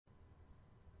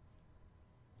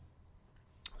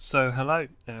So, hello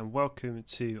and welcome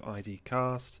to ID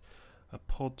Cast, a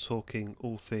pod talking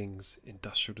all things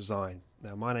industrial design.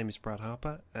 Now, my name is Brad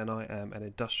Harper and I am an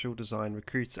industrial design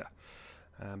recruiter.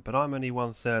 But I'm only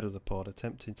one third of the pod,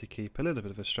 attempting to keep a little bit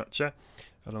of a structure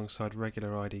alongside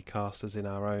regular ID casters in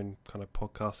our own kind of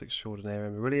podcast extraordinaire,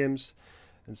 Emma Williams,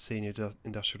 and senior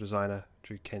industrial designer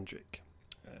Drew Kendrick.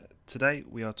 Today,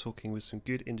 we are talking with some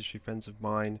good industry friends of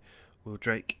mine, Will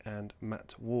Drake and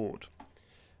Matt Ward.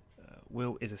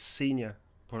 Will is a senior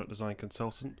product design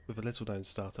consultant with a little-known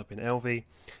startup in LV,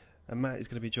 and Matt is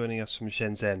going to be joining us from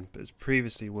Shenzhen, but has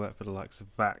previously worked for the likes of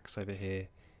Vax over here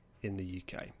in the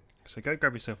UK. So go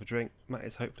grab yourself a drink. Matt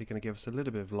is hopefully going to give us a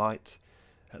little bit of light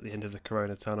at the end of the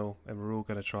Corona tunnel, and we're all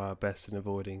going to try our best in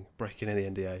avoiding breaking any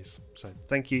NDAs. So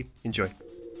thank you. Enjoy.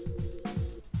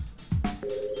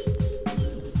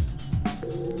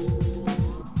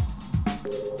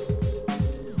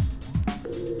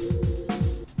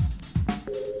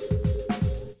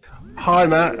 Hi,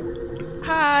 Matt.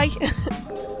 Hi.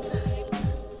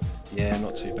 Yeah,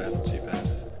 not too bad, not too bad.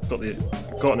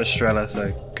 Got an Estrella,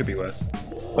 so could be worse.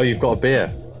 Oh, you've got a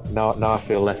beer. Now I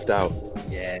feel left out.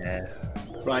 Yeah.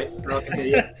 Right, I can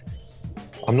hear you.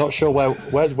 I'm not sure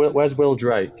where's Will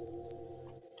Drake?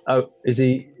 Oh, is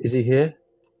he here?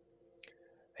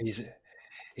 He's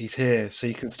here, so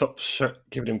you can stop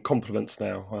giving him compliments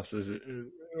now. As he's in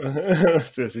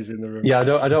the room. Yeah,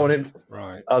 I don't want him.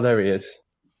 Right. Oh, there he is.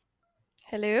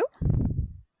 Hello.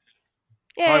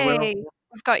 Hi, Will. Yay,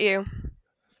 I've got you.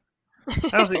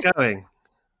 How's it going?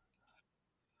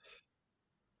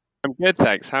 I'm good,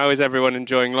 thanks. How is everyone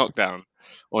enjoying lockdown,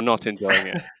 or not enjoying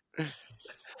it? Do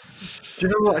you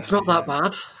know what? It's not that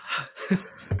bad.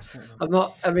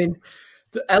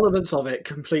 The elements of it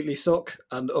completely suck,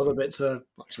 and other bits are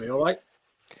actually all right.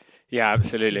 Yeah,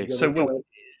 absolutely. So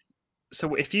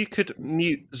if you could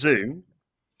mute Zoom,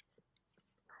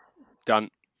 Done.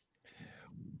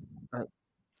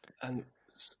 and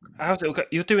how's it?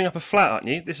 You're doing up a flat, aren't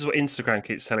you? This is what Instagram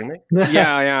keeps telling me.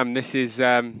 Yeah, I am. This is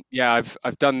I've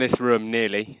done this room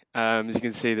nearly. As you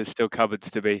can see, there's still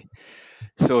cupboards to be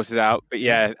sorted out. But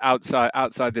yeah,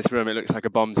 outside this room, it looks like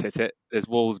a bomb's hit it. There's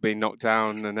walls being knocked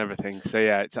down and everything. So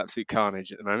yeah, it's absolute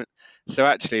carnage at the moment. So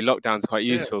actually, lockdown's quite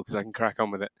useful because I can crack on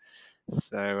with it.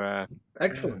 So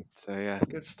Excellent. So yeah,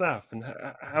 Good stuff. And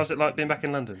how's it like being back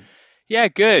in London? yeah,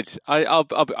 good. I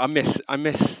miss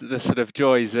the sort of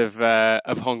joys of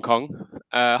Hong Kong.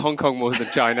 Hong Kong more than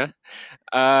China.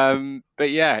 But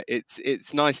yeah,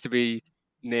 it's nice to be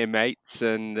near mates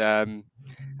and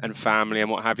family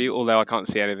and what have you. Although I can't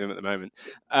see any of them at the moment.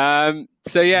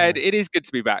 So yeah, it is good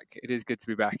to be back. It is good to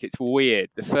be back. It's weird.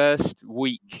 The first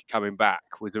week coming back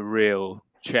was a real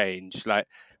change. Like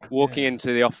walking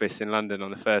into the office in London on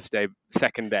the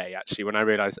second day, actually, when I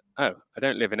realised, oh, I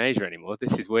don't live in Asia anymore.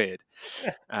 This is weird.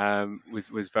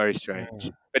 Was very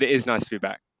strange. But it is nice to be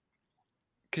back.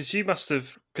 Because you must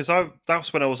have, that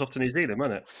was when I was off to New Zealand,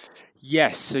 wasn't it?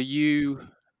 Yes. So when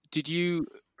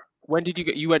did you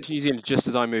get? You went to New Zealand just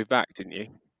as I moved back, didn't you?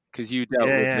 Because you dealt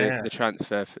with the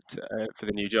transfer for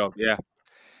the new job. Yeah.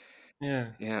 Yeah.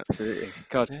 Yeah, absolutely.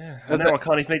 God. Yeah. And now I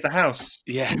can't even leave the house.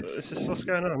 Yeah. It's just what's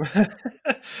going on.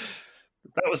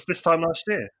 That was this time last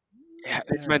year. Yeah,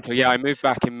 it's mental. Yeah, I moved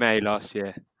back in May last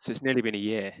year, so it's nearly been a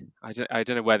year. I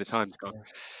don't know where the time's gone.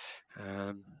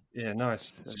 Yeah,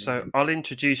 nice. So I'll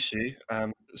introduce you.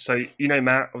 So you know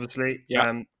Matt, obviously.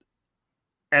 Yeah.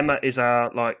 Emma is our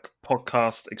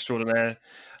podcast extraordinaire.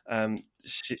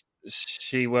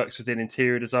 She works within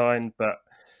interior design, but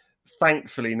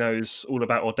thankfully knows all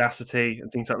about Audacity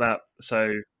and things like that.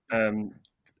 So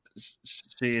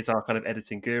she is our kind of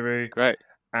editing guru. Great.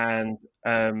 And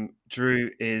Drew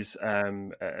is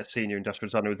a senior industrial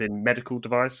designer within medical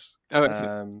device. Oh,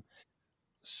 excellent.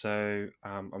 So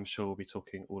I'm sure we'll be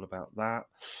talking all about that.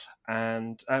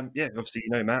 And yeah, obviously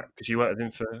you know Matt because you worked with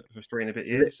him for 3 and a bit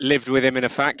years. Lived with him in a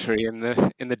factory in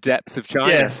the depths of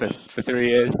China for 3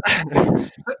 years.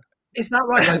 Is that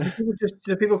right? Like,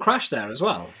 do people crash there as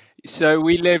well? So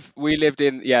we lived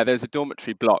in there's a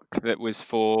dormitory block that was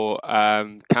for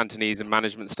Cantonese and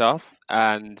management staff,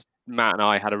 and Matt and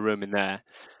I had a room in there.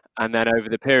 And then over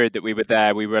the period that we were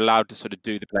there, we were allowed to sort of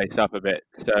do the place up a bit.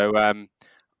 So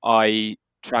I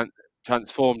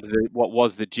transformed what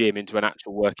was the gym into an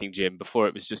actual working gym. Before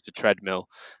it was just a treadmill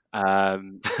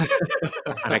and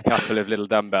a couple of little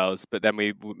dumbbells. But then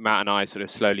Matt and I sort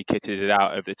of slowly kitted it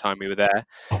out over the time we were there.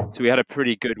 So we had a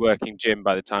pretty good working gym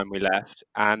by the time we left.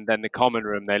 And then the common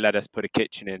room, they let us put a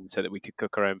kitchen in so that we could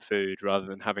cook our own food rather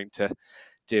than having to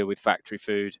deal with factory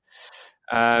food.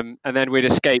 And then we'd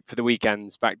escape for the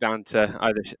weekends back down to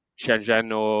either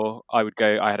Shenzhen or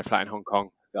I had a flat in Hong Kong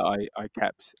that I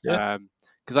kept. Yeah.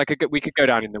 because we could go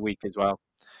down in the week as well.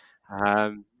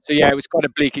 So yeah, it was quite a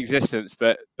bleak existence,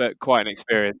 but quite an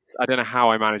experience. I don't know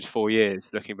how I managed 4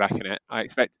 years. Looking back on it, I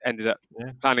ended up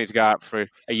planning to go out for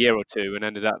a year or two, and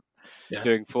ended up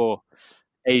doing 4.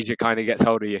 Asia kind of gets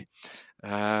hold of you.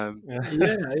 I've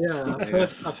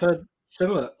heard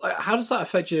similar. Like, how does that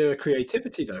affect your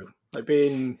creativity though? Like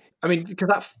because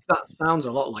that sounds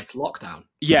a lot like lockdown.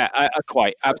 Yeah, I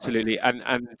quite absolutely,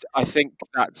 and I think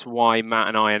that's why Matt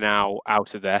and I are now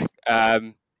out of there.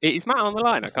 Is Matt on the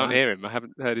line? I can't hear him. I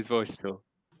haven't heard his voice at all.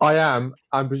 I am.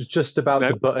 I was just about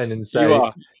to butt in and say. You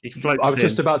are. I was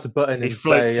just about to butt in and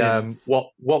say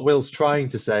what Will's trying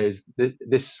to say is that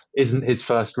this isn't his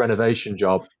first renovation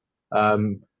job.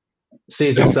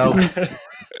 Sees himself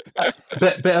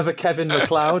bit of a Kevin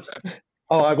McLeod.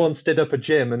 Oh, I once did up a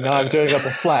gym and now I'm doing up a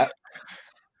flat.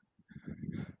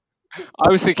 I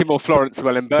was thinking more Florence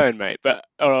Wellingbone, mate, but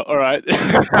all right.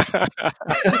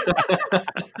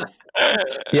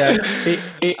 Yeah,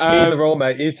 either or,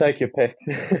 mate. You take your pick.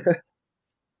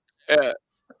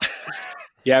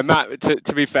 Yeah, Matt.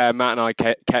 To be fair, Matt and I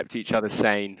kept each other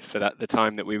sane for the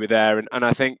time that we were there, and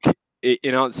I think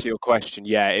in answer to your question,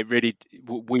 yeah, it really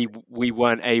we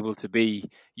weren't able to be.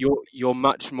 You're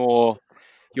much more.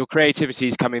 Your creativity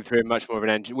is coming through much more of an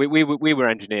engine. We were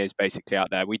engineers basically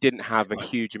out there. We didn't have a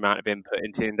huge amount of input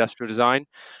into industrial design.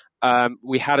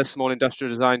 We had a small industrial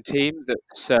design team that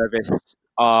serviced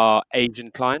our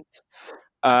Asian clients,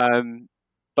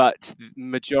 but the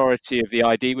majority of the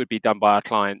ID would be done by our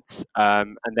clients,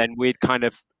 and then we'd kind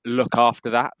of look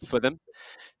after that for them.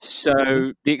 So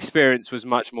the experience was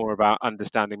much more about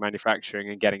understanding manufacturing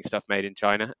and getting stuff made in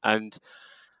China. And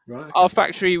our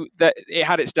factory, that it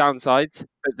had its downsides,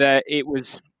 but it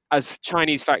was, as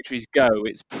Chinese factories go,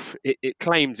 it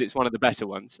claims it's one of the better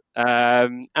ones,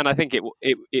 and I think it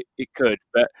could.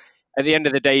 But at the end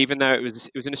of the day, even though it was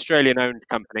an Australian-owned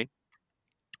company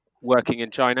working in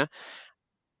China,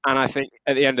 and I think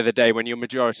at the end of the day, when you're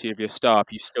majority of your staff,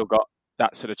 you've still got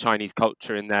that sort of Chinese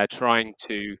culture in there, trying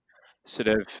to sort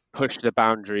of push the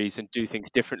boundaries and do things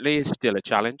differently is still a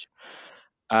challenge.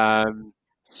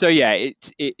 So yeah,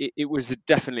 it was a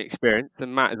definitely experience,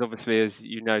 and Matt is obviously, as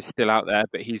you know, still out there,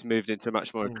 but he's moved into a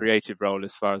much more creative role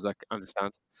as far as I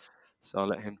understand. So I'll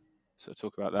let him sort of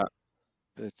talk about that.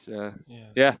 But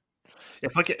yeah.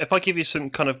 If I give you some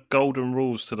kind of golden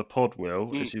rules to the pod,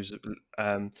 Will, as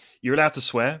you're allowed to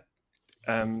swear.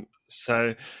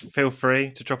 So feel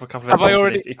free to drop a couple of. Have I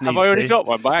already dropped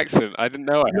one by accident? I didn't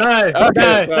know. No,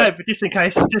 but just in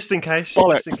case. So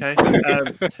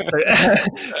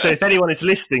if anyone is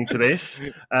listening to this,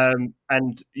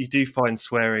 and you do find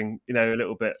swearing, a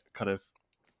little bit kind of,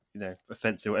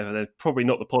 offensive or whatever, then probably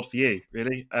not the pod for you,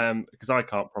 really, because I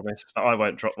can't promise that I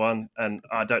won't drop one, and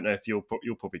I don't know if you'll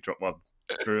probably drop one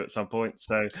through at some point.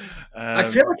 So I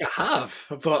feel like I have,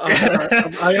 but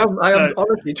I am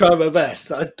honestly trying my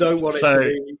best. I don't want it to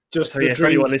be just. So yeah, for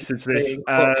anyone listening to this,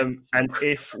 and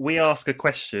if we ask a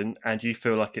question and you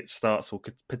feel like it starts or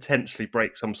could potentially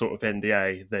break some sort of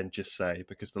NDA, then just say,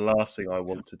 because the last thing I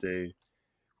want to do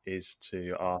is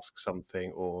to ask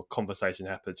something or conversation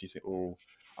happens, you think, oh,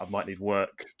 I might need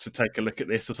work to take a look at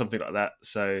this or something like that.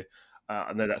 So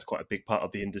I know that's quite a big part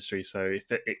of the industry. So if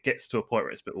it gets to a point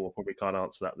where it's a bit, I probably can't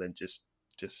answer that, then just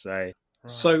say.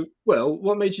 Right. So, Will,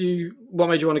 what made you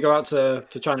want to go out to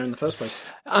China in the first place?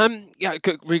 Yeah,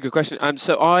 really good question.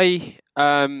 So I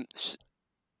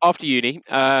after uni,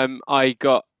 I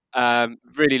got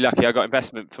really lucky. I got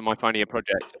investment for my final year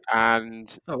project, and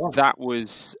that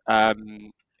was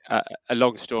a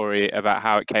long story about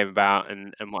how it came about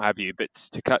and what have you. But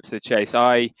to cut to the chase,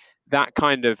 that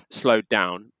kind of slowed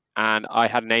down, and I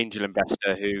had an angel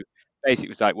investor who basically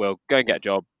was like, well, go and get a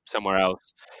job somewhere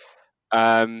else.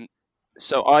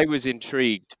 So I was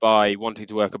intrigued by wanting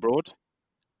to work abroad,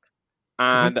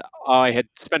 and I had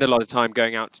spent a lot of time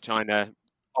going out to China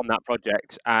on that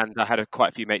project, and I had quite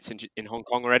a few mates in Hong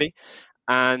Kong already.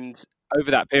 And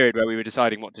over that period where we were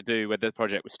deciding what to do, whether the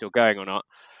project was still going or not,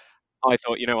 I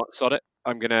thought, you know what, sod it.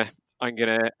 I'm gonna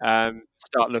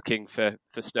start looking for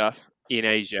stuff in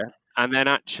Asia. And then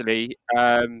actually,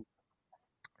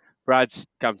 Brad's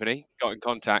company got in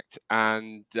contact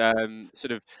and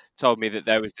sort of told me that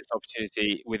there was this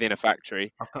opportunity within a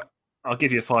factory. I'll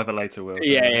give you a $5 later, Will.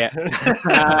 Yeah.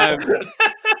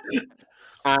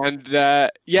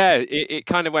 It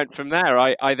kind of went from there.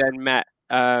 I then met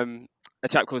a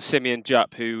chap called Simeon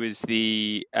Jupp, who was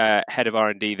the head of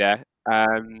R&D there.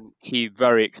 He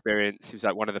very experienced. He was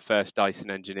like one of the first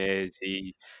Dyson engineers.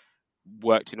 He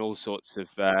worked in all sorts of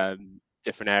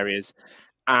different areas,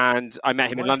 and I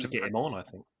met him in London. To get him on, I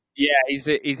think. Yeah, he's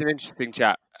an interesting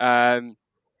chap.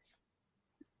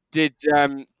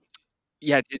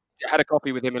 had a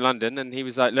coffee with him in London, and he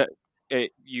was like, "Look,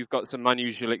 you've got some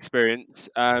unusual experience.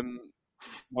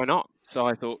 Why not?" So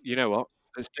I thought, you know what,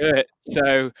 let's do it.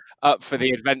 So up for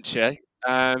the adventure.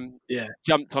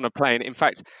 Jumped on a plane. In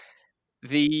fact,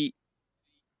 the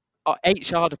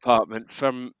HR department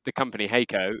from the company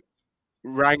Heiko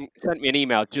sent me an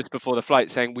email just before the flight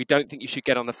saying, "We don't think you should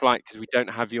get on the flight because we don't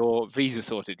have your visa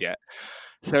sorted yet."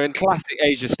 So in classic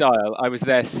Asia style, I was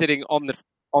there sitting on the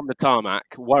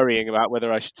tarmac, worrying about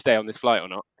whether I should stay on this flight or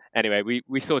not. Anyway,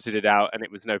 we sorted it out, and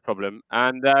it was no problem.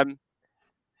 And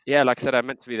like I said, I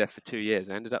meant to be there for 2 years.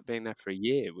 I ended up being there for a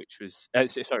year, which was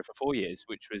for 4 years,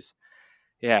 which was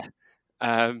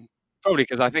probably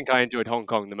because I think I enjoyed Hong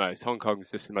Kong the most. Hong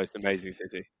Kong's just the most amazing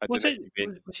city. Was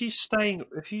you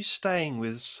staying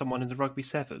with someone in the rugby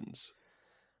sevens?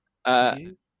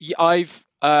 I've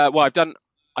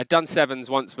done sevens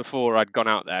once before. I'd gone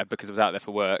out there because I was out there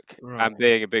for work, and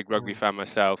being a big rugby fan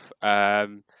myself.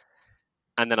 And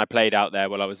then I played out there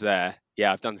while I was there.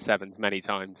 Yeah, I've done sevens many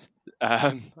times.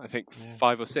 I think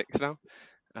 5 or 6 now.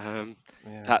 We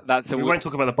won't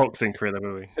talk about the boxing career, though,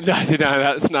 will we? No,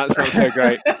 that's not so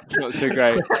great. It's not so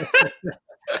great.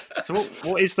 So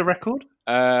what is the record?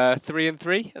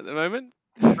 3-3 at the moment.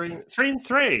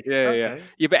 3-3. Yeah.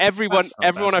 But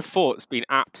everyone I've fought's been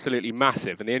absolutely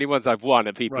massive, and the only ones I've won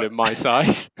are people in my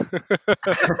size.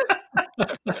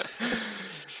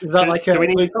 Is that like a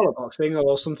blue collar boxing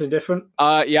or something different?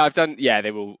 I've done. Yeah, they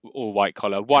were all white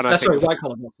collar. White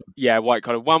collar boxing. Yeah, white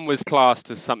collar. One was classed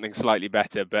as something slightly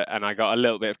better, and I got a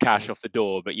little bit of cash off the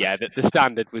door. But yeah, the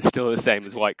standard was still the same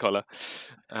as white collar.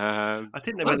 I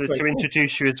didn't know whether to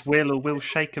introduce you as Will or Will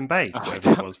Shake and Bake.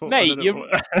 Mate, you're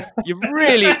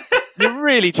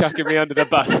really chucking me under the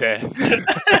bus here.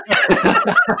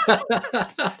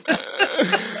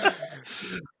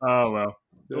 Oh well.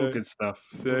 All good stuff.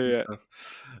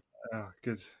 Oh,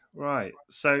 good. Right.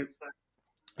 So,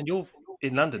 and you're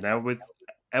in London now with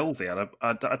LV.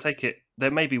 I take it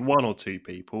there may be one or two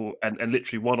people, and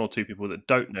literally one or two people that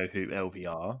don't know who LV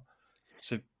are.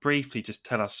 So, briefly, just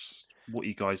tell us what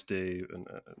you guys do and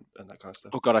that kind of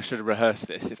stuff. Oh God, I should have rehearsed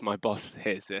this if my boss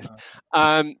hears this.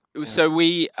 So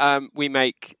we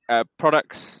make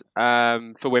products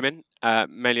for women.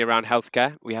 Mainly around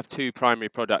healthcare. We have 2 primary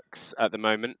products at the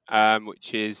moment,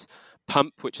 which is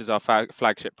Pump, which is our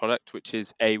flagship product, which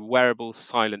is a wearable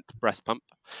silent breast pump.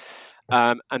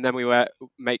 And then we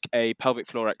make a pelvic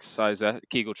floor exerciser,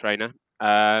 Kegel trainer.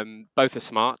 Both are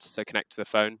smart, so connect to the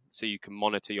phone, so you can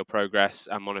monitor your progress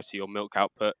and monitor your milk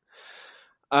output.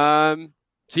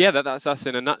 That's us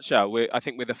in a nutshell. I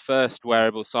think we're the first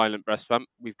wearable silent breast pump.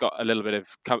 We've got a little bit of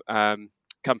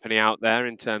company out there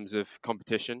in terms of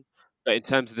competition. But in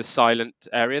terms of the silent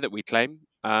area that we claim,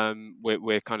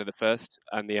 we're kind of the first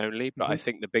and the only. But I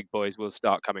think the big boys will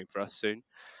start coming for us soon.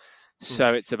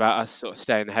 So it's about us sort of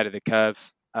staying ahead of the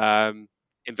curve,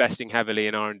 investing heavily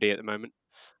in R&D at the moment.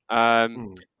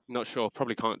 Not sure.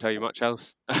 Probably can't tell you much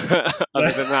else other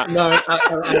than that. No,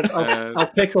 I'll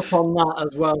pick up on that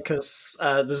as well because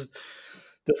there's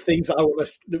the things that I want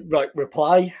to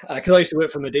reply because I used to work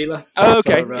for Medela. Oh,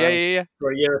 okay. For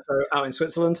a year or so out in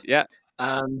Switzerland. Yeah.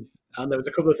 And there was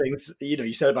a couple of things,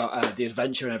 you said about the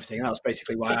adventure and everything. That was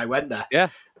basically why I went there. Yeah.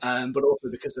 But also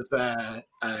because of their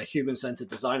human-centered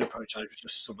design approach, I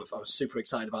was super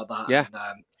excited about that. Yeah.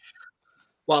 And,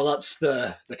 while that's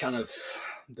the kind of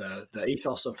the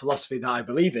ethos and philosophy that I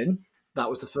believe in, that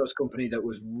was the first company that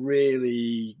was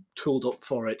really tooled up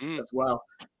for it as well.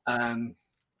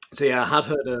 So I had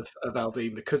heard of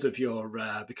LV because of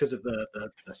because of the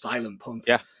silent pump.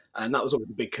 Yeah. And that was always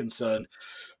a big concern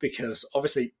because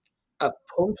obviously a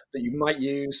pump that you might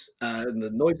use and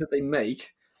the noise that they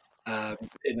make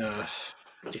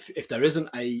if there isn't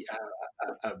a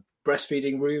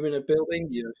breastfeeding room in a building,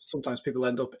 sometimes people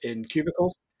end up in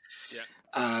cubicles. Yeah.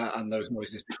 And those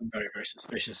noises become very, very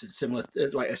suspicious. It's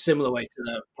a similar way to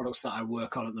the products that I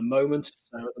work on at the moment.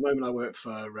 So at the moment I work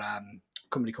for a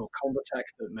company called Convatec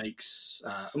that makes,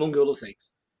 among other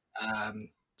things,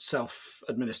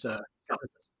 self-administer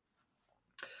catheters.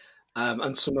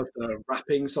 And some of the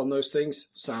wrappings on those things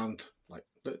sound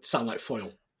like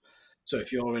foil. So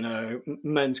if you're in a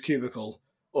men's cubicle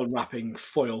unwrapping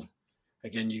foil,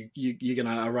 again, you're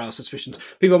going to arouse suspicions.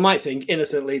 People might think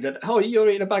innocently that, oh, you're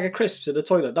eating a bag of crisps in a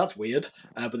toilet. That's weird.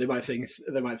 But they might think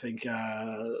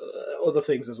other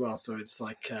things as well. So it's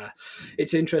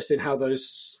it's interesting how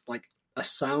those a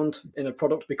sound in a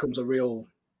product becomes a real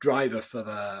driver for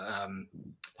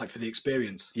the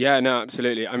experience. Yeah, no,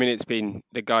 absolutely. I mean, it's been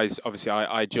the guys. Obviously,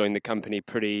 I joined the company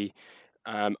pretty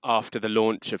after the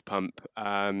launch of Pump,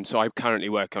 so I currently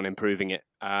work on improving it.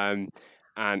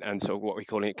 and sort of what we're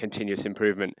calling it continuous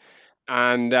improvement.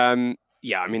 And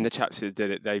yeah, I mean, the chaps that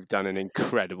did it, they've done an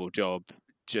incredible job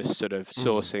just sort of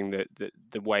sourcing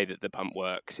the way that the pump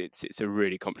works. It's a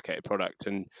really complicated product,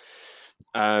 and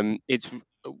it's,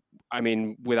 I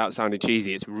mean, without sounding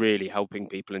cheesy, it's really helping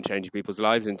people and changing people's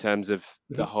lives in terms of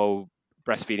the whole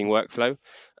breastfeeding workflow.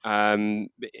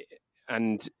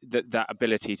 And that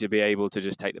ability to be able to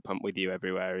just take the pump with you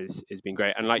everywhere has been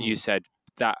great. And like you said,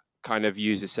 that kind of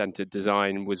user-centered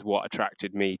design was what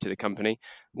attracted me to the company.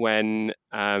 When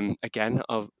again,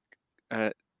 I'll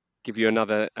give you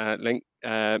another link.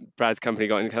 Brad's company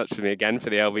got in touch with me again for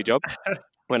the LV job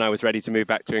when I was ready to move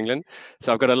back to England.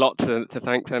 So I've got a lot to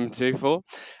thank them too for.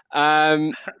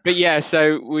 But yeah,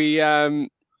 so we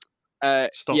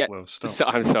stop. Yeah, Will, stop. So,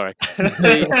 I'm sorry.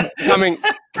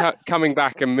 Coming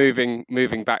back and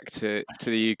moving back to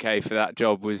the UK for that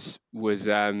job was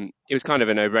it was kind of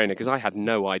a no-brainer, because I had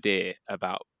no idea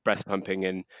about breast pumping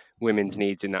and women's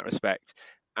needs in that respect,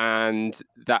 and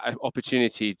that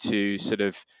opportunity to sort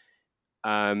of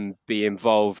be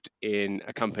involved in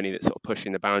a company that's sort of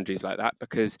pushing the boundaries like that,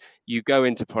 because you go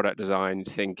into product design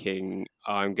thinking,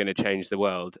 I'm going to change the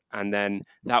world, and then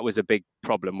that was a big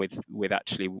problem with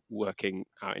actually working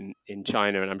out in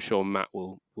China, and I'm sure Matt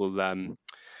will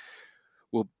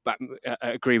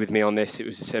agree with me on this. It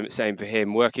was the same for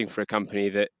him, working for a company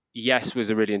that, yes,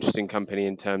 was a really interesting company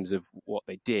in terms of what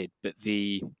they did, but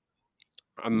the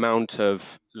amount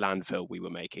of landfill we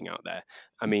were making out there.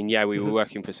 I mean, yeah, we were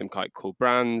working for some quite cool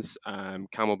brands.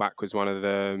 Camelback was one of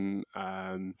them.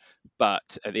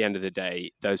 But at the end of the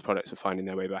day, those products were finding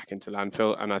their way back into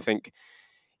landfill. And I think,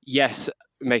 yes,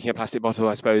 making a plastic bottle,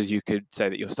 I suppose you could say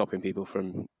that you're stopping people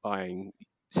from buying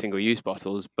single-use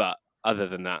bottles. But other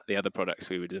than that, the other products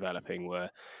we were developing were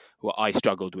what I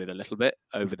struggled with a little bit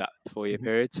over that 4-year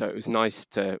period. So it was nice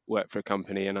to work for a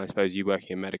company, and I suppose you working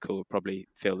in medical would probably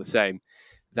feel the same,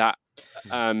 that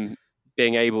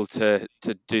being able to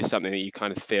do something that you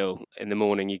kind of feel in the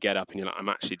morning, you get up and you're like, I'm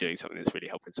actually doing something that's really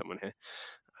helping someone here.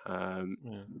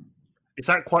 Is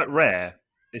that quite rare?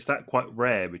 Is that quite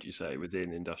rare, would you say,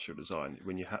 within industrial design,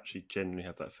 when you actually genuinely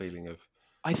have that feeling of,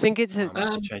 I think it's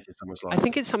changing someone's life? I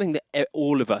think it's something that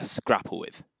all of us grapple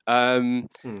with.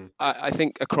 I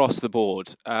think across the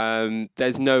board,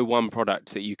 there's no one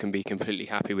product that you can be completely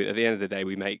happy with. At the end of the day,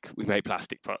 we make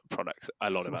plastic products, a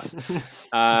lot of us,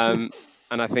 and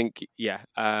I think, yeah,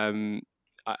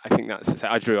 I think that's.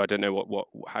 Drew, I don't know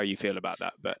how you feel about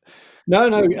that, but no,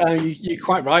 you're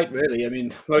quite right. Really, I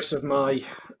mean, most of my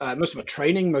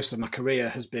training, most of my career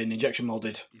has been injection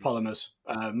molded polymers,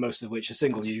 most of which are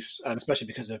single use, and especially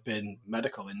because they've been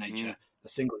medical in nature, a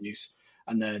single use,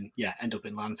 and then end up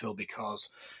in landfill because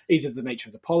either the nature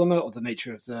of the polymer or the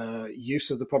nature of the use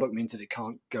of the product means that it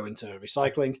can't go into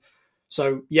recycling.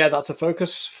 So, yeah, that's a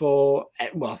focus for,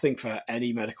 well, I think for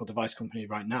any medical device company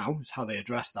right now, is how they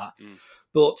address that.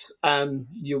 But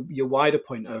your wider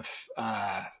point of,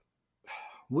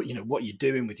 what you're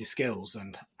doing with your skills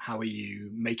and how are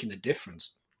you making a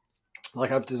difference?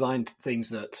 Like, I've designed things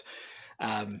that,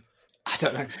 I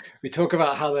don't know, we talk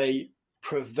about how they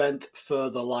prevent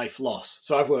further life loss.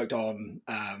 So I've worked on,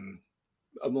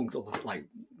 among like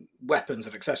weapons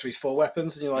and accessories for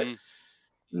weapons, and you're like,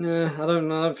 nah, I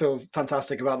don't feel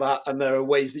fantastic about that. And there are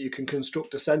ways that you can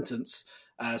construct a sentence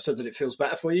so that it feels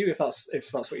better for you if that's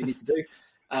what you need to do.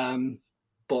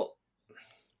 But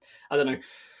I don't know,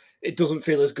 it doesn't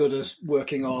feel as good as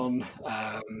working on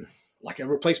like a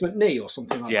replacement knee or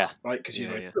something like that, right? Because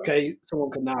okay, someone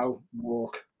can now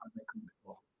walk and they couldn't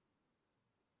before.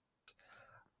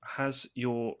 Has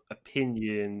your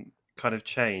opinion kind of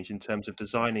changed in terms of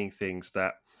designing things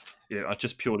that are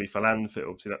just purely for landfill?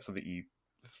 Obviously, that's something you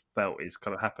felt is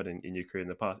kind of happening in your career in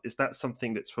the past. Is that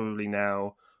something that's probably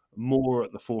now more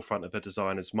at the forefront of a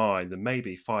designer's mind than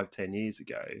maybe 5-10 years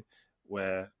ago,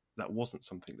 where that wasn't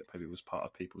something that maybe was part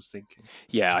of people's thinking?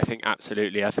 Yeah, I think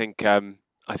absolutely. I think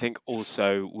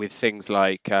also with things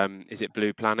like is it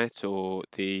Blue Planet or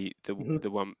the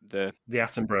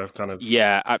Attenborough kind of,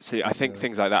 absolutely. I think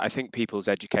things like that. I think people's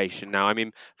education now. I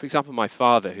mean, for example, my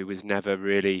father, who was never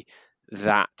really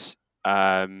that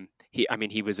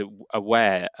he was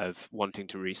aware of wanting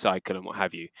to recycle and what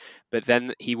have you, but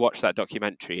then he watched that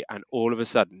documentary and all of a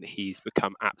sudden he's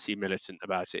become absolutely militant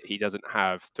about it. He doesn't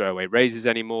have throwaway razors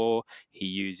anymore. He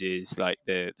uses like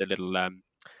the little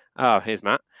here's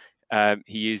Matt.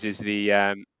 He uses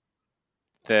the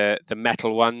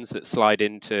metal ones that slide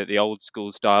into the old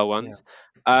school style ones.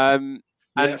 And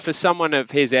for someone of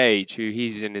his age, who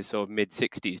he's in his sort of mid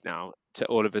 60s now, to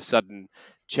all of a sudden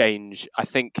change, I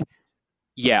think,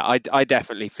 I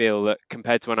definitely feel that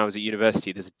compared to when I was at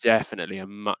university, there's definitely a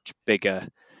much bigger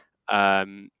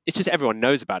it's just everyone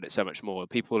knows about it so much more.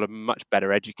 People are much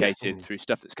better educated through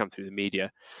stuff that's come through the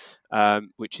media,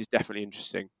 which is definitely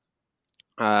interesting.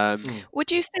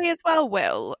 Would you say as well,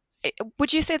 Will?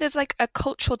 Would you say there's like a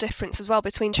cultural difference as well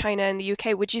between China and the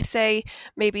UK? Would you say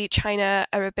maybe China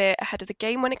are a bit ahead of the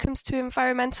game when it comes to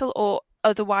environmental, or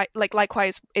otherwise, like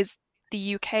likewise, is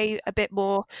the UK a bit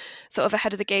more sort of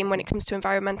ahead of the game when it comes to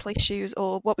environmental issues,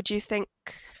 or what would you think?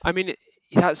 I mean,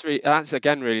 that's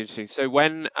again really interesting. So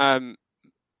when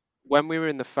we were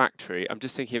in the factory, I'm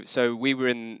just thinking. So we were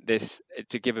in this,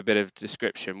 to give a bit of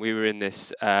description. We were in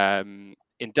this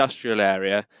industrial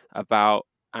area about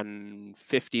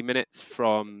 50 minutes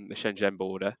from the Shenzhen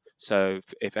border. So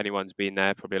if anyone's been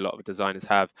there, probably a lot of designers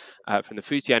have. From the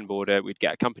Fujian border, we'd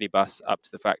get a company bus up to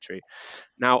the factory.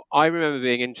 Now, I remember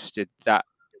being interested that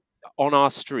on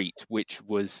our street, which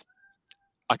was,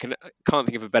 I can't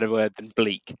think of a better word than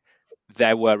bleak,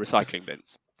 there were recycling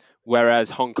bins. Whereas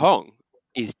Hong Kong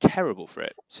is terrible for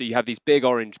it. So you have these big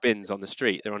orange bins on the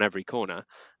street, they're on every corner,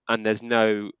 and there's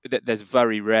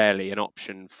very rarely an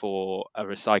option for a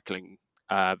recycling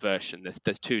version.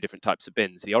 There's two different types of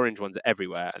bins. The orange ones are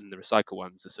everywhere, and the recycle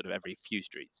ones are sort of every few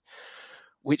streets,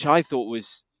 which I thought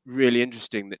was really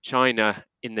interesting, that China,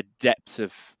 in the depths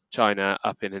of China,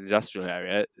 up in an industrial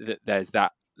area, that there's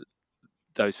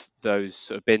those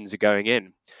sort of bins are going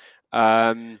in.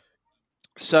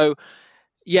 So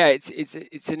yeah, it's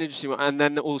an interesting one. And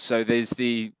then also there's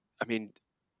the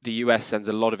US sends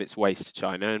a lot of its waste to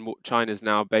China, and China's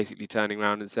now basically turning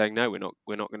around and saying, no, we're not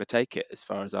going to take it, as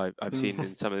far as I've seen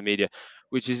in some of the media,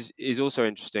 which is also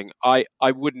interesting. I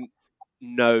wouldn't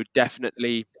know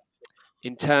definitely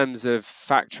in terms of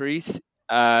factories.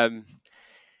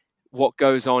 What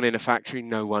goes on in a factory,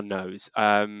 no one knows.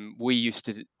 We used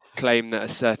to claim that a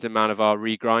certain amount of our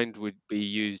regrind would be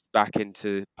used back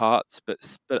into parts, but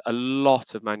a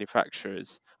lot of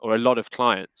manufacturers or a lot of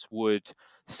clients would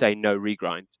say no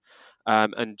regrind.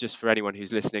 And just for anyone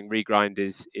who's listening, regrind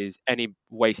is any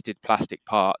wasted plastic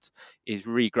part is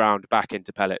reground back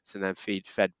into pellets and then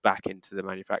fed back into the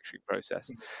manufacturing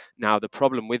process. Now, the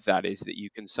problem with that is that you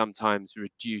can sometimes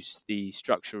reduce the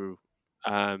structural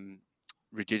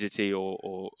rigidity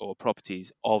or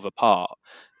properties of a part.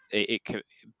 It can,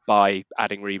 by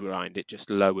adding regrind, it just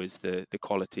lowers the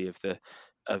quality of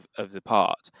the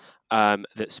part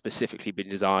that's specifically been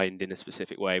designed in a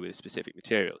specific way with a specific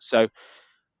material. So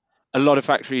a lot of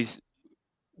factories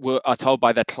are told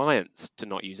by their clients to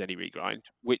not use any regrind,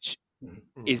 which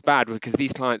is bad, because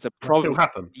these clients are probably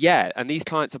and these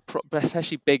clients are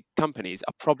especially big companies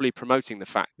are probably promoting the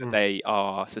fact that they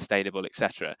are sustainable,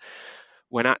 etc.,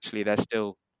 when actually they're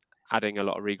still adding a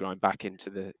lot of regrind back into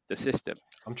the system.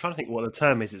 I'm trying to think what the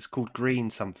term is. It's called green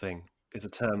something is a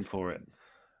term for it,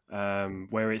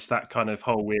 where it's that kind of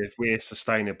whole we're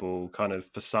sustainable kind of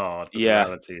facade, but the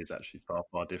reality is actually far,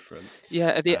 far different. Yeah,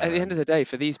 at the end of the day,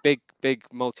 for these big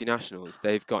multinationals,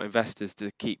 they've got investors to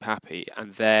keep happy,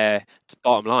 and their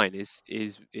bottom line is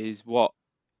what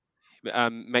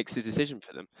makes the decision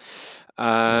for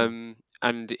them.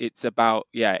 And it's about,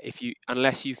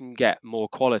 unless you can get more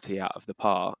quality out of the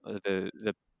part,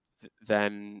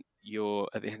 then you're,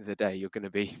 at the end of the day, you're going to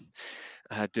be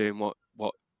doing what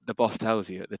the boss tells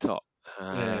you at the top.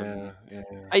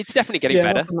 It's definitely getting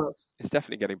better. It's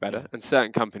definitely getting better, and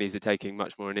certain companies are taking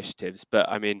much more initiatives. But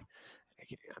I mean,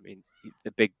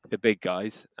 the big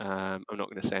guys. I'm not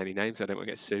going to say any names. I don't want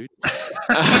to get sued.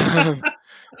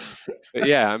 But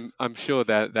yeah, I'm sure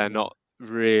they're not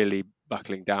really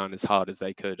buckling down as hard as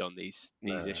they could on these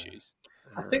issues.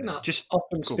 I think that just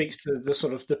often speaks to the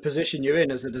sort of the position you're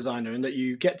in as a designer, and that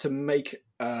you get to make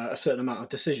a certain amount of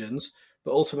decisions,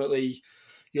 but ultimately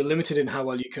you're limited in how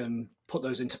well you can put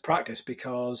those into practice,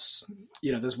 because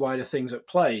there's wider things at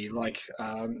play, like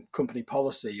company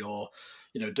policy or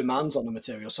demands on the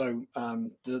material. So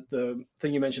the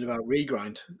thing you mentioned about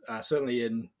regrind, certainly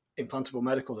in implantable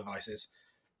medical devices,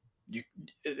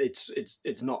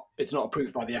 it's not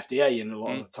approved by the FDA in a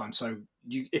lot of the time. So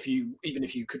even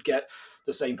if you could get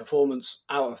the same performance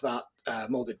out of that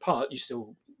molded part,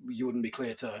 you wouldn't be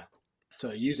clear to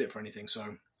use it for anything.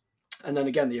 So, and then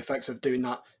again, the effects of doing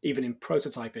that even in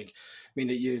prototyping mean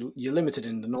that you're limited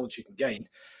in the knowledge you can gain.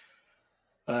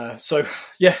 So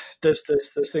yeah, there's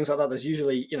things like that. There's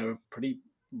usually pretty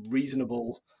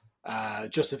reasonable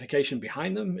justification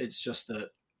behind them. It's just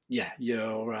that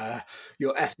your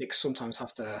ethics sometimes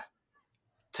have to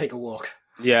take a walk.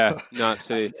 Yeah, no,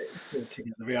 absolutely. To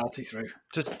get the reality through.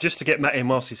 Just to get Matt in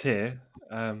whilst he's here.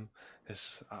 Can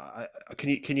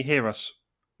you hear us,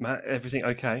 Matt? Everything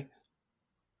okay?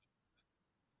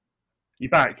 You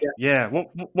back? Yeah.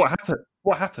 What happened?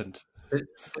 What happened?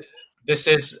 This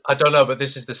is, I don't know, but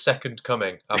this is the second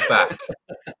coming. I'm back.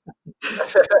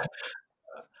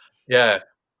 Yeah,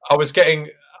 I was getting.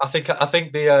 I think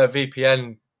the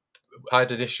VPN. I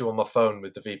had an issue on my phone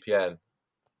with the VPN.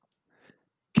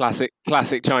 Classic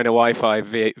China Wi-Fi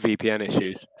VPN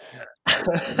issues.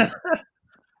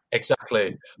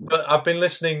 Exactly, but I've been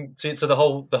listening to the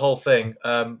whole thing,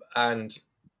 and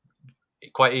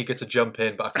quite eager to jump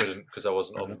in, but I couldn't because I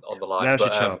wasn't on the line.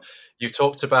 But you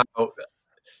talked about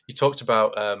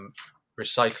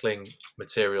recycling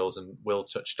materials, and Will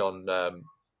touched on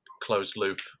closed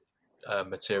loop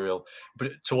material.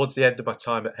 But towards the end of my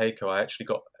time at HAECO, I actually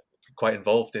got quite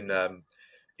involved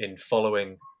in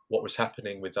following what was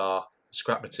happening with our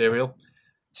scrap material,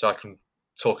 so I can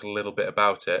talk a little bit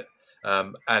about it.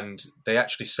 And they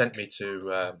actually sent me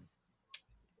to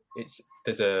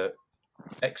there's a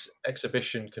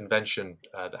exhibition convention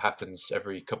that happens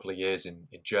every couple of years in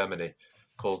Germany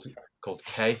called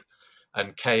K,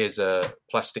 and K is a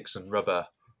plastics and rubber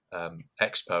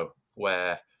expo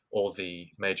where all the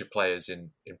major players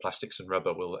in plastics and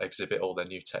rubber will exhibit all their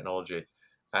new technology.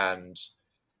 And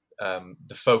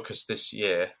the focus this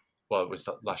year, well, it was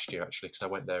last year actually, because I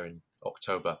went there in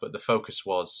October, but the focus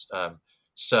was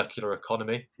circular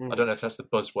economy. I don't know if that's the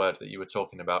buzzword that you were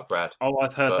talking about, Brad. Oh,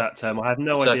 I've heard that term. I have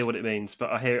no idea what it means, but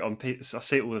I hear it I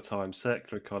see it all the time.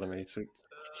 Circular economy. So...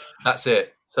 That's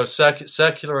it. So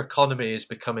circular economy is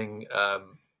becoming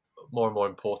more and more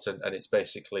important, and it's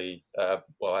basically,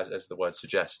 well, as the word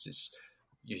suggests, it's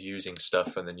you're using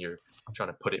stuff and then you're trying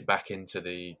to put it back into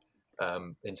the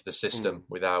system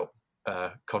without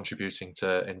contributing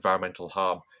to environmental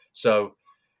harm. So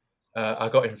I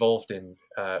got involved in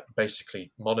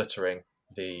basically monitoring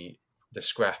the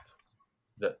scrap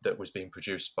that was being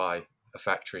produced by a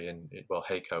factory in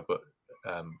HAECO, but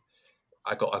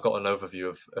I got an overview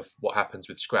of what happens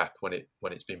with scrap when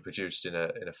it's being produced in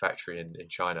a factory in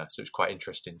China. So it's quite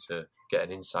interesting to get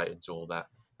an insight into all that.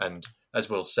 And as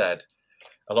Will said,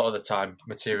 a lot of the time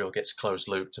material gets closed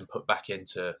looped and put back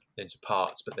into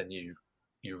parts, but then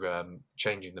you're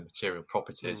changing the material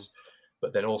properties.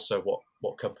 But then also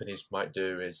what companies might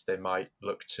do is they might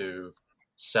look to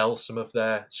sell some of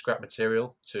their scrap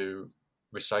material to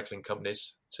recycling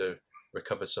companies to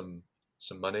recover some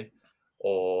money,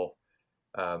 or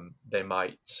they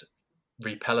might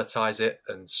repelletize it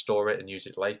and store it and use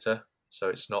it later. So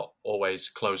it's not always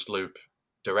closed loop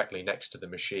directly next to the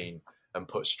machine and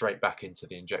put straight back into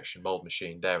the injection mold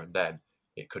machine there and then.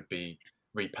 It could be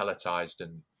repelletized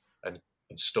and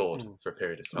stored for a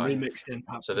period of time. Remixed in.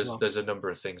 So there's a number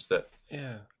of things that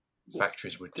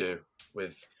factories would do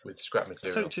with scrap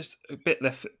material. So just a bit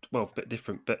bit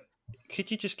different, but could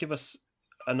you just give us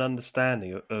an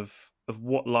understanding of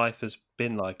what life has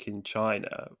been like in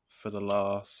China for the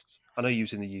last, I know you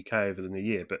was in the UK over the new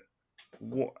year, but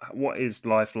what is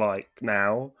life like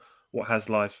now? What has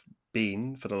life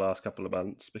been for the last couple of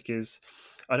months? Because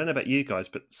I don't know about you guys,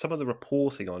 but some of the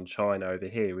reporting on China over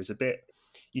here is a bit,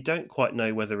 you don't quite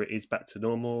know whether it is back to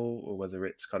normal or whether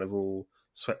it's kind of all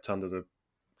swept under the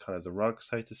kind of the rug,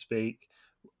 so to speak.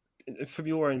 From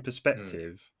your own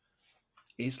perspective,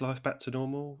 is life back to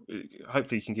normal?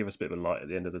 Hopefully you can give us a bit of a light at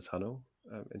the end of the tunnel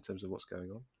in terms of what's going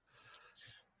on.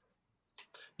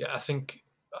 Yeah, I think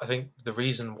the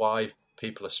reason why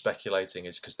people are speculating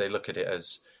is because they look at it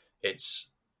as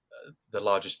it's the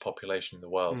largest population in the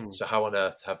world. So how on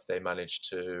earth have they managed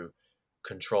to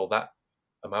control that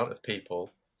amount of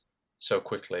people so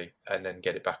quickly and then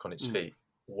get it back on its feet?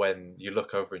 When you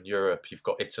look over in Europe, you've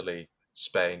got Italy,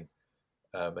 Spain,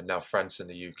 and now France and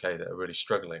the UK that are really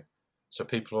struggling. So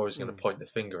people are always going to point the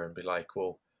finger and be like,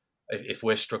 well, if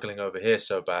we're struggling over here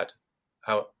so bad,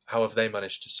 how have they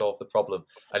managed to solve the problem?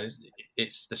 And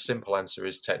it's the simple answer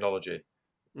is technology.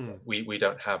 We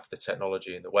don't have the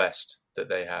technology in the West that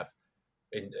they have,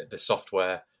 in the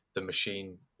software, the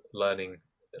machine learning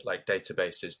like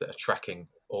databases that are tracking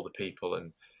all the people,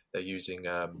 and they're using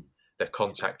their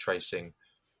contact tracing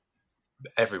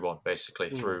everyone basically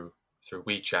through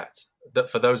WeChat. That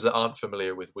for those that aren't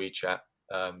familiar with WeChat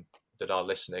that are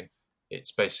listening,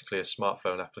 it's basically a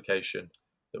smartphone application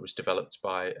that was developed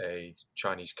by a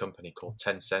Chinese company called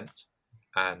Tencent,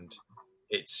 and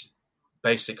its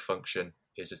basic function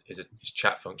is a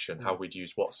chat function, how we'd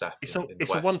use WhatsApp. It's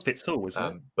a one fits all, isn't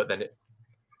it? But then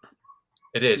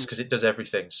it is, because it does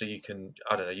everything. So you can,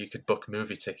 I don't know, you could book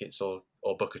movie tickets or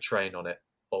book a train on it,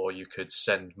 or you could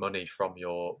send money from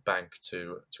your bank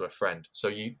to a friend. So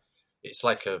it's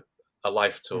like a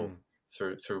life tool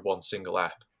through one single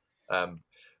app.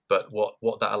 But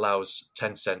what that allows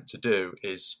Tencent to do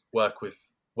is work with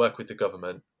the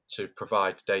government to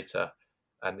provide data,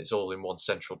 and it's all in one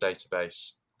central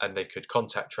database. and they could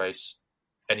contact trace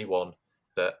anyone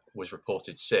that was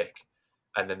reported sick,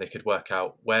 and then they could work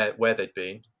out where they'd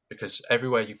been, because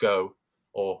everywhere you go,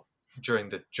 or during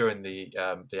the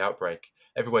outbreak,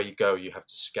 everywhere you go, you have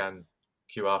to scan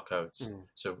QR codes.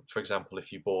 So, for example,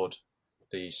 if you board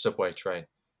the subway train,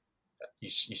 you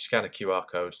scan a QR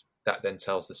code that then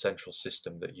tells the central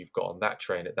system that you've got on that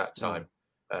train at that time,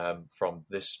 from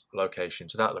this location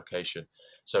to that location.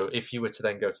 So if you were to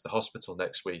then go to the hospital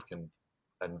next week and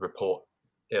report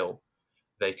ill,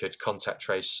 they could contact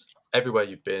trace everywhere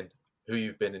you've been, who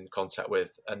you've been in contact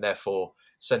with, and therefore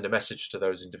send a message to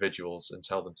those individuals and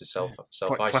tell them to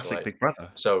self-isolate. Classic Big Brother.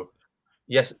 So,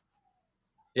 yes,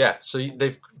 yeah. So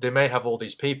they may have all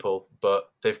these people,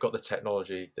 but they've got the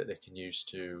technology that they can use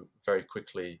to very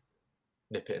quickly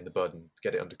nip it in the bud and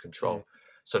get it under control.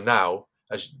 So now,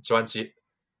 to answer,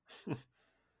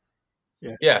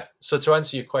 So to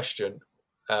answer your question,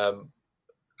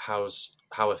 how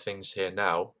are things here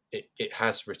now? It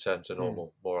has returned to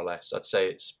normal, more or less. I'd say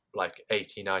it's like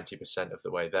 80-90% of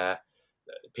the way there.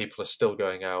 People are still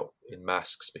going out in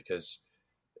masks because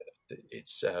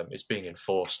it's being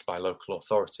enforced by local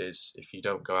authorities. If you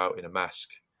don't go out in a mask,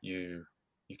 you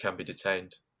can be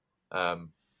detained,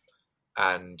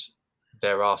 and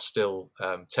there are still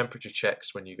temperature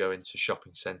checks when you go into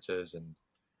shopping centres and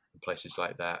places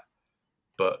like that.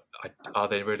 But are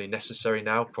they really necessary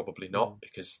now? Probably not,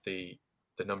 because the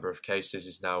number of cases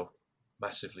is now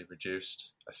massively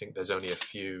reduced. I think there's only a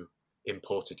few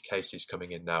imported cases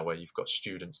coming in now where you've got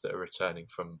students that are returning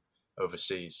from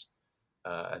overseas,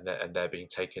 and they're being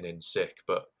taken in sick.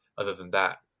 But other than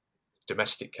that,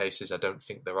 domestic cases, I don't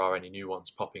think there are any new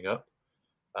ones popping up.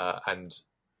 And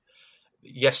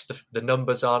yes, the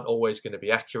numbers aren't always going to be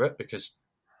accurate, because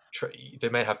they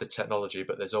may have the technology,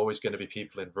 but there's always going to be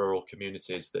people in rural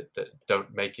communities that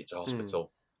don't make it to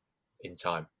hospital in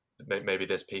time. Maybe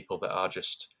there's people that are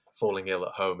just falling ill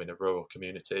at home in a rural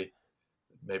community.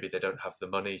 Maybe they don't have the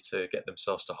money to get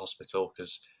themselves to hospital,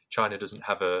 because China doesn't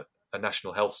have a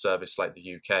national health service like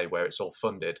the UK where it's all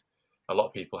funded. A lot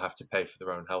of people have to pay for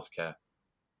their own healthcare.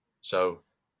 So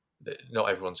not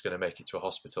everyone's going to make it to a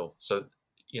hospital. So,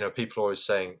 people are always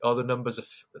saying, "Oh, the numbers are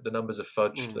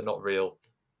fudged; they're not real."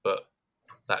 But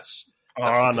that's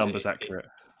are our numbers accurate?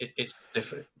 It's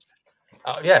different.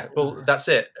 Yeah, well, that's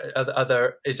it.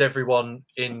 Is everyone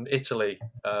in Italy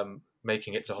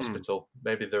making it to hospital?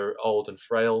 Maybe they're old and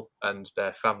frail, and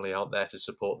their family aren't there to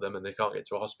support them, and they can't get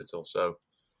to a hospital. So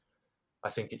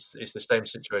I think it's the same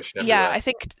situation everywhere. Yeah, I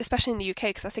think especially in the UK,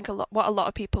 because I think what a lot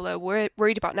of people are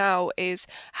worried about now is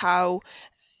how,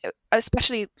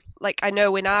 especially like I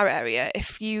know in our area,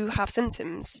 if you have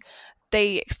symptoms,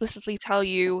 they explicitly tell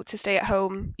you to stay at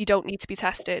home. You don't need to be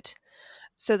tested.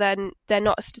 So then they're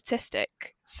not a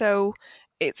statistic. So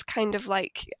it's kind of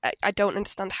like, I don't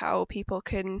understand how people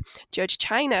can judge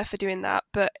China for doing that,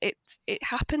 but it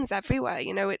happens everywhere.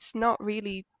 It's not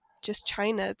really just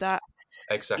China that,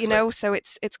 exactly. So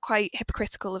it's quite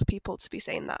hypocritical of people to be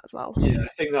saying that as well. Yeah, I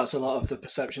think that's a lot of the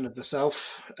perception of the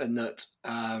self, and that,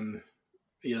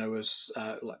 as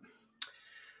like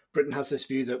Britain has this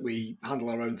view that we handle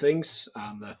our own things,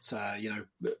 and that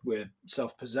we're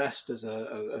self-possessed as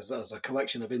a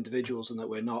collection of individuals, and that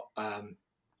we're not a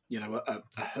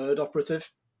herd operative.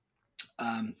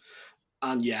 And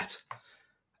yet,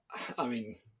 I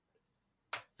mean,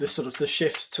 the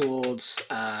shift towards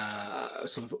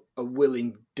sort of a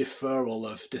willing deferral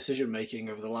of decision making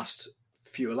over the last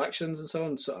few elections and so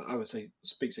on. So I would say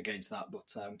speaks against that,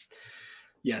 but.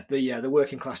 The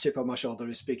working class chip on my shoulder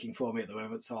is speaking for me at the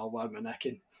moment, so I'll wind my neck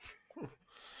in.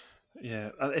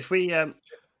 Yeah, if we,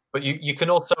 but you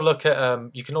can also look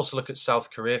at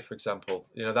South Korea, for example.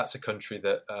 That's a country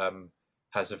that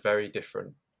has a very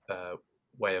different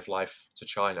way of life to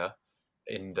China,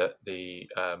 in that the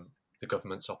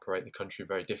governments operate the country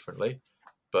very differently.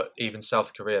 But even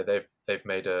South Korea, they've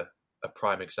made a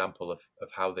prime example of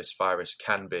how this virus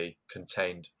can be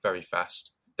contained very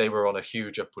fast. They were on a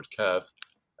huge upward curve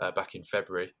back in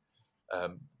February.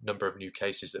 Number of new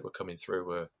cases that were coming through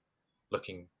were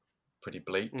looking pretty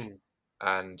bleak.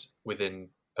 And within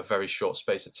a very short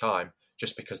space of time,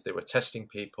 just because they were testing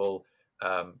people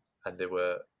and they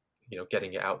were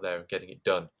getting it out there and getting it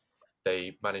done,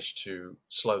 they managed to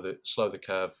slow the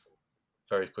curve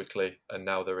very quickly, and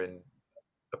now they're in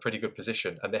a pretty good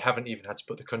position, and they haven't even had to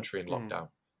put the country in lockdown.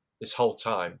 This whole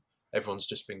time, everyone's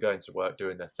just been going to work,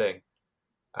 doing their thing,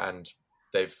 and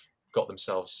they've got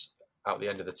themselves out the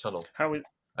end of the tunnel.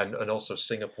 And also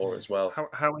Singapore as well.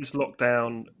 How is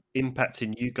lockdown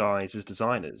impacting you guys as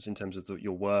designers in terms of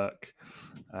your work,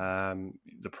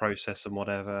 the process and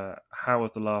whatever? How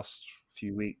have the last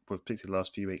few weeks, particularly the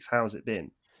last few weeks? How has it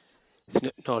been? It's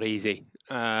not easy.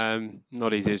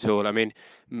 Not easy at all. I mean,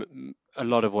 a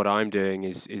lot of what I'm doing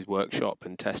is workshop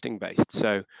and testing based.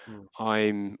 So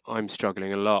I'm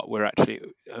struggling a lot. We're actually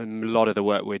a lot of the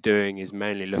work we're doing is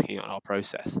mainly looking at our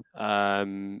process.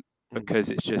 Because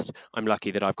it's just, I'm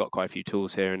lucky that I've got quite a few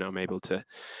tools here, and I'm able to,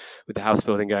 with the house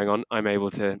building going on, I'm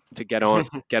able to get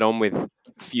on with a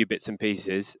few bits and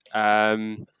pieces.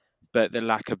 But the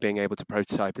lack of being able to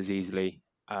prototype as easily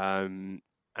and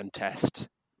test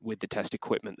with the test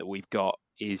equipment that we've got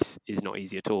is not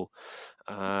easy at all.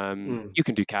 You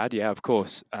can do CAD, yeah, of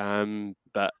course,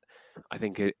 but I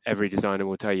think every designer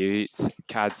will tell you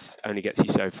CAD's only gets you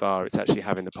so far. It's actually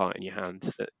having the part in your hand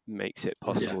that makes it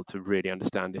possible to really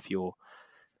understand if you're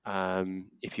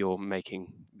making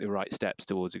the right steps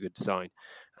towards a good design.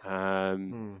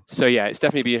 So yeah, it's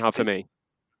definitely been hard for me.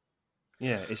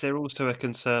 Yeah, is there also a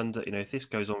concern that, if this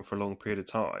goes on for a long period of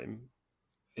time,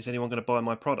 is anyone going to buy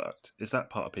my product? Is that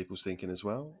part of people's thinking as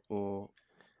well, or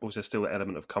is there still an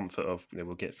element of comfort of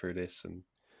we'll get through this? And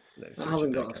I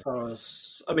haven't got as far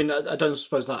as. I mean, I don't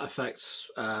suppose that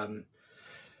affects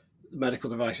medical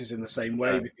devices in the same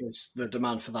way, because the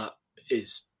demand for that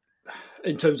is,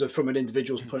 in terms of from an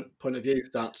individual's point of view,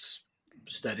 that's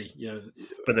steady.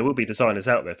 But there will be designers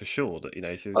out there for sure that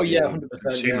if you're 100%, a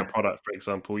consumer product, for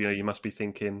example, you must be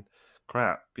thinking,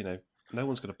 crap, no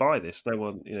one's going to buy this. No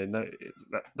one,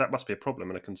 that must be a problem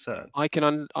and a concern. I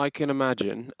can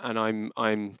imagine, and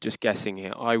I'm just guessing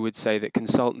here. I would say that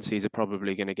consultancies are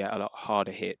probably going to get a lot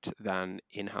harder hit than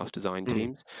in-house design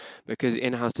teams, because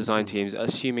in-house design teams,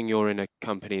 assuming you're in a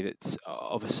company that's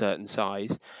of a certain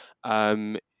size,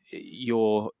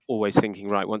 you're always thinking,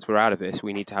 right, once we're out of this,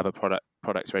 we need to have a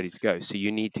products ready to go. So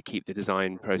you need to keep the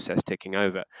design process ticking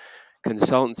over.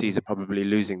 Consultancies are probably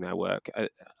losing their work.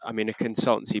 I mean, a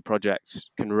consultancy project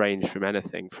can range from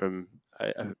anything from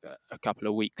a couple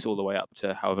of weeks all the way up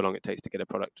to however long it takes to get a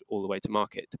product all the way to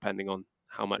market, depending on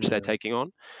how much they're taking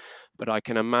on. But I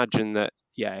can imagine that,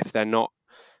 if they're not,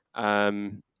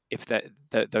 if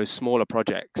those smaller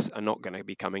projects are not going to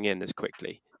be coming in as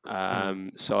quickly.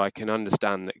 So I can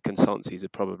understand that consultancies are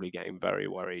probably getting very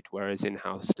worried, whereas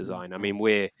in-house design, I mean,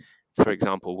 for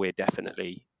example, we're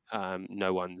definitely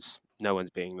no one's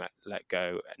being let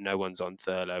go. No one's on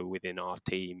furlough within our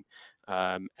team.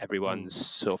 Everyone's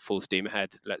sort of full steam ahead.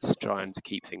 Let's try and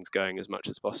keep things going as much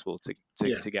as possible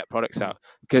to get products out,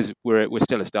 because we're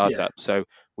still a startup, so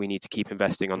we need to keep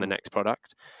investing on the next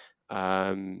product.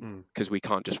 Because we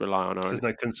can't just rely on our. There's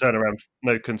no concern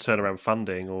around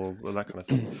funding or that kind of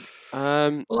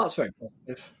thing. Well, that's very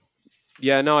positive.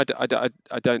 Yeah, no, I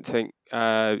don't think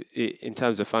in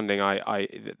terms of funding,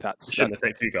 that shouldn't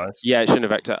affect you guys. Yeah, it shouldn't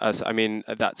affect us. I mean,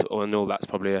 that's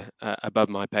probably above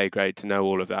my pay grade to know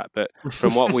all of that. But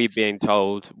from what we've been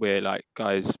told, we're like,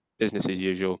 guys, business as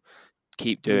usual.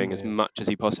 Keep doing as much as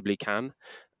you possibly can.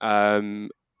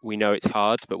 We know it's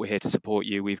hard, but we're here to support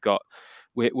you.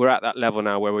 We're at that level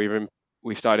now where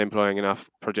we've started employing enough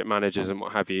project managers and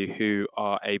what have you who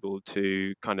are able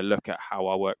to kind of look at how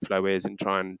our workflow is and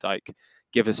try and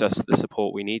give us the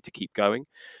support we need to keep going,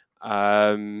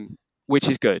 which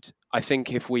is good. I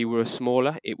think if we were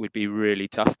smaller, it would be really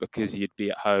tough because you'd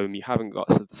be at home. You haven't got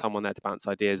someone there to bounce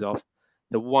ideas off.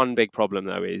 The one big problem,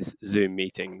 though, is Zoom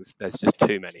meetings. There's just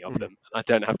too many of them. I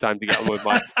don't have time to get on with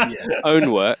my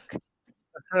own work.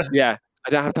 Yeah, I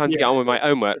don't have time to get on with my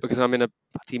own work because I'm in a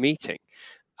bloody meeting.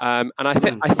 And I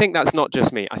think that's not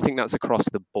just me. I think that's across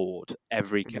the board.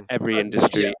 Every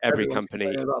industry, every company.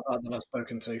 That I've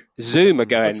spoken to. Zoom are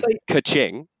going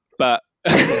ka-ching, but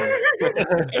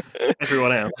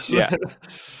everyone else. Yeah.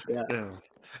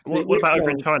 What about over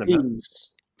in China?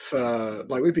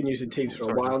 We've been using Teams for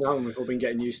a while now, and we've all been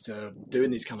getting used to doing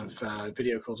these kind of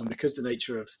video calls. And because the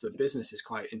nature of the business is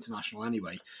quite international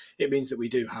anyway, it means that we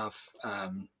do have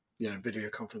video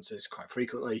conferences quite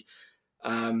frequently.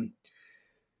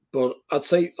 But I'd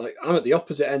say I'm at the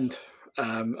opposite end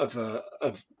of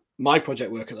my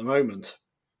project work at the moment,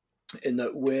 in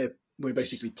that we're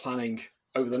basically planning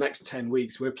over the next 10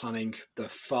 weeks. We're planning the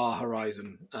far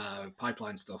horizon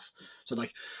pipeline stuff. So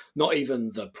not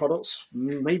even the products,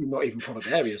 maybe not even product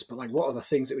areas, but what are the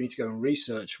things that we need to go and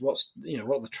research? What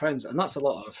are the trends? And that's a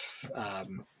lot of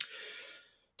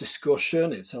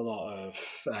discussion. It's a lot of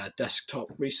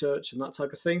desktop research and that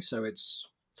type of thing. So it's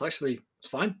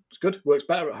fine. It's good. Works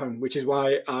better at home, which is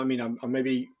why I'm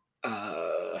maybe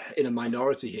in a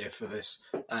minority here for this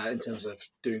in terms of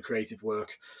doing creative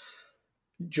work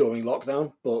during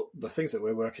lockdown. But the things that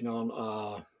we're working on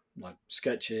are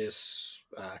sketches,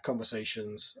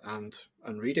 conversations, and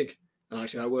reading. And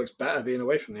actually, that works better being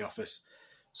away from the office.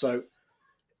 So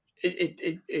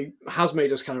it has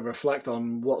made us kind of reflect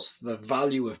on what's the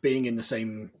value of being in the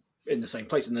same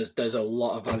place, and there's a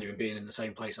lot of value in being in the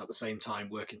same place at the same time,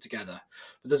 working together.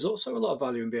 But there's also a lot of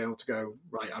value in being able to go,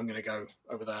 right, I'm going to go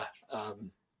over there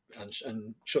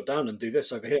and shut down and do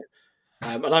this over here.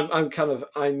 And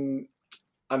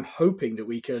I'm hoping that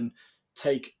we can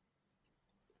take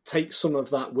some of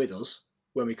that with us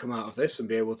when we come out of this and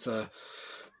be able to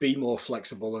be more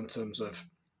flexible in terms of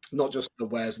not just the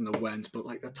wheres and the whens, but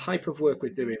like the type of work we're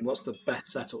doing. What's the best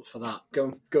setup for that?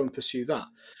 Go and pursue that.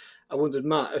 I wondered,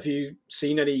 Matt, have you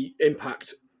seen any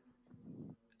impact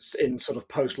in sort of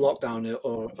post-lockdown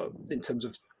or in terms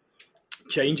of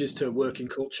changes to working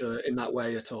culture in that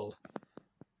way at all?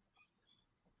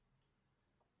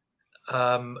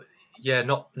 Yeah,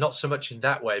 not so much in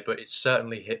that way, but it's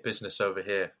certainly hit business over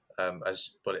here,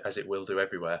 as it will do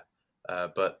everywhere.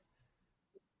 But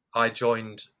I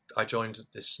joined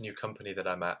this new company that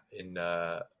I'm at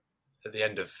at the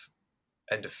end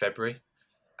of February,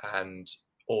 and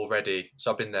already,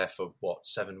 so I've been there for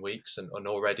 7 weeks, and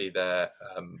already they're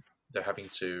having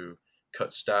to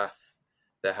cut staff.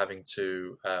 They're having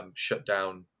to shut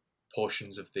down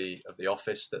portions of the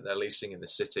office that they're leasing in the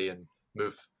city and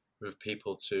move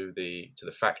people to the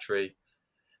factory.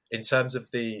 In terms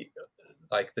of the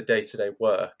day-to-day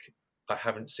work, I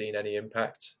haven't seen any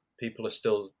impact. People are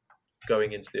still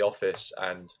going into the office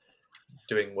and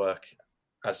doing work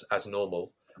as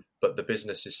normal, but the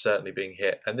business is certainly being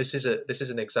hit. And this is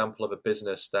an example of a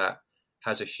business that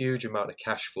has a huge amount of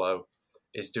cash flow,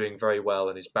 is doing very well,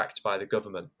 and is backed by the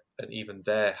government, and even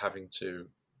they're having to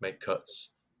make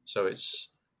cuts. So it's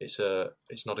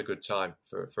not a good time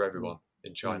for everyone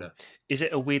in China. Is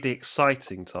it a weirdly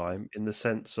exciting time in the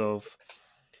sense of,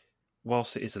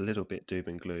 whilst it is a little bit doom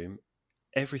and gloom,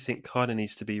 everything kind of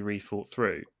needs to be rethought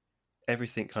through.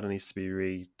 Everything kind of needs to be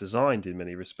redesigned in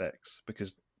many respects,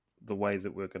 because the way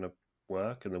that we're going to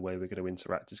work and the way we're going to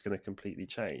interact is going to completely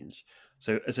change.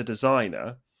 So as a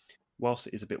designer, whilst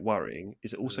it is a bit worrying,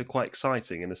 is it also quite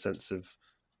exciting in the sense of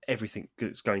everything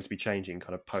that's going to be changing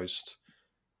kind of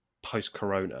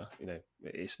post-corona? You know,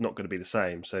 it's not going to be the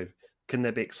same. So can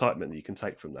there be excitement that you can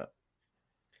take from that?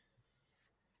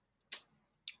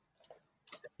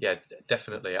 Yeah,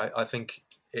 definitely. I think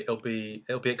it'll be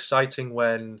exciting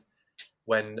when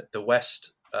the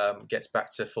West gets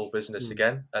back to full business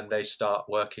again, and they start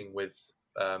working with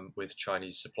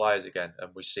Chinese suppliers again, and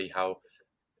we see how,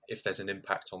 if there's an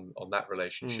impact on that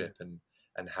relationship,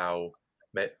 and how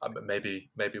maybe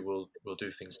we'll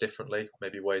do things differently.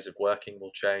 Maybe ways of working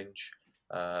will change.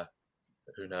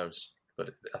 Who knows?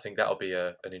 But I think that'll be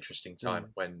an interesting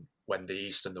time when the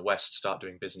East and the West start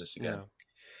doing business again. Yeah.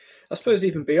 I suppose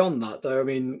even beyond that, though, I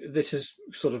mean, this has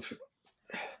sort of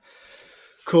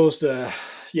caused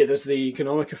there's the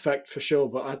economic effect for sure,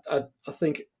 but I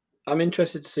think I'm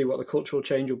interested to see what the cultural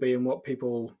change will be and what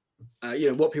people,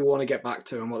 what people want to get back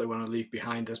to and what they want to leave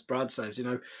behind. As Brad says,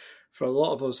 for a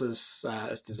lot of us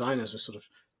as designers, we're sort of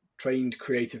trained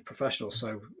creative professionals,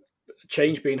 so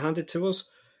change being handed to us,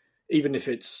 even if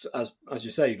it's as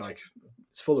you say, like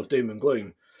it's full of doom and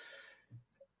gloom,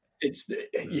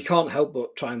 you can't help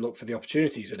but try and look for the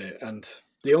opportunities in it. And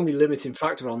the only limiting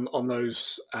factor on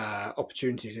those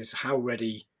opportunities is how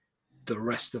ready the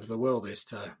rest of the world is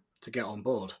to get on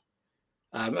board.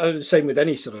 Same with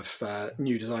any sort of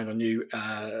new design or new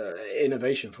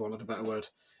innovation, for want of a better word,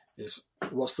 is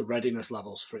what's the readiness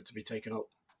levels for it to be taken up.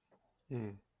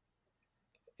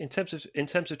 In terms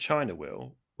of China,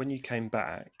 Will, when you came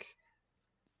back,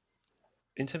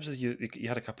 in terms of you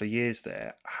had a couple of years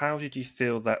there, how did you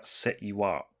feel that set you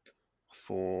up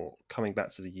for coming back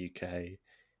to the UK?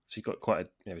 So you've got quite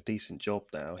a decent job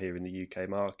now here in the UK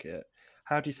market.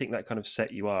 How do you think that kind of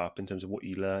set you up in terms of what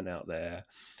you learn out there?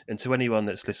 And to anyone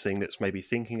that's listening that's maybe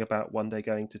thinking about one day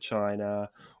going to China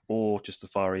or just the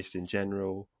Far East in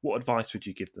general, what advice would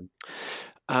you give them?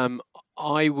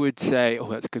 I would say,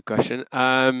 that's a good question.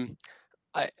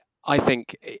 I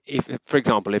think if, for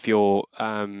example, if you're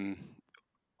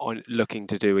looking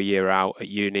to do a year out at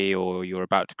uni or you're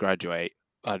about to graduate,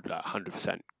 I'd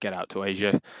 100% get out to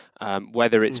Asia.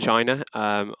 Whether it's China,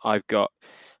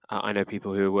 I know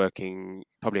people who are working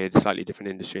probably in a slightly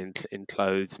different industry in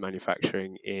clothes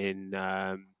manufacturing in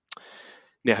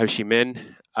near Ho Chi Minh.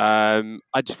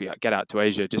 I'd just be like, get out to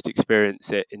Asia, just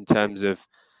experience it in terms of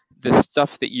the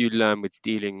stuff that you learn with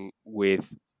dealing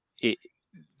with it.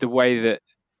 The way that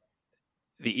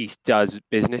the East does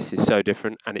business is so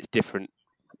different, and it's different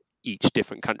each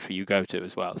different country you go to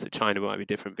as well. So China might be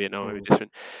different, Vietnam might be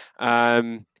different.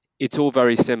 It's all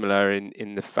very similar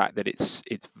in the fact that it's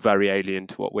very alien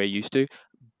to what we're used to,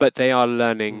 but they are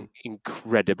learning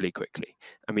incredibly quickly.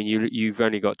 I mean, you've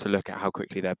only got to look at how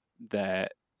quickly they're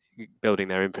building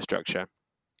their infrastructure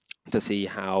to see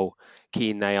how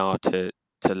keen they are to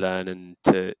learn and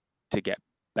to get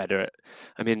better at.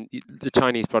 I mean, the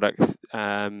Chinese products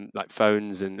like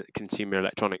phones and consumer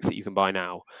electronics that you can buy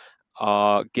now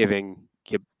are giving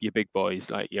your big boys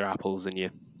like your Apples and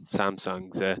your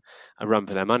Samsungs a run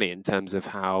for their money in terms of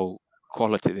how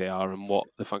quality they are and what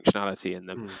the functionality in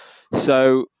them.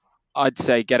 So I'd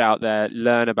say get out there,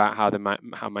 learn about how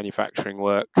how manufacturing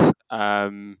works.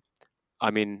 I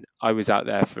mean, I was out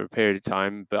there for a period of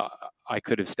time, but I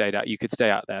could have stayed out. You could stay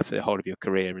out there for the whole of your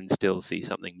career and still see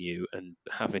something new and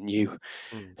have a new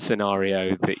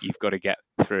scenario that you've got to get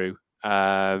through.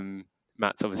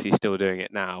 Matt's obviously still doing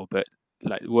it now, but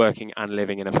like working and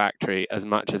living in a factory, as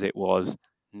much as it was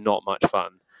not much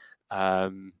fun,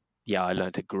 yeah, I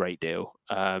learned a great deal.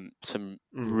 Some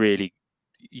really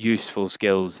useful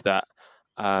skills that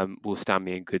will stand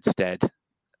me in good stead.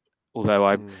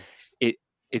 Although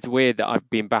it's weird that I've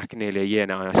been back nearly a year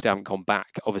now and I still haven't gone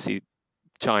back. Obviously,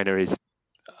 China is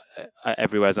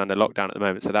everywhere's under lockdown at the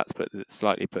moment, so that's put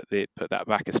that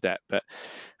back a step. But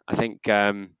I think,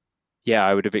 yeah,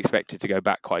 I would have expected to go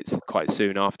back quite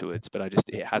soon afterwards, but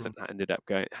it hasn't ended up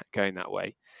going that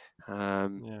way.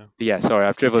 But yeah, sorry,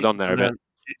 I've dribbled on there a bit.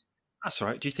 That's all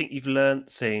right. Do you think you've learned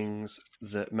things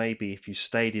that maybe if you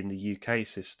stayed in the UK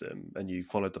system and you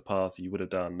followed the path you would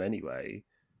have done anyway?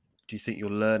 Do you think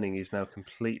your learning is now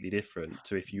completely different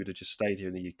to if you would have just stayed here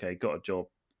in the UK, got a job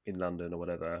in London or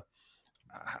whatever?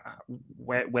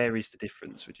 Where is the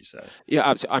difference, would you say? Yeah,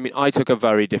 absolutely. I mean, I took a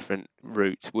very different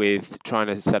route with trying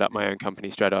to set up my own company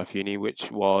straight after uni,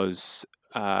 which was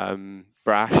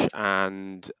brash,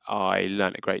 and I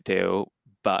learned a great deal.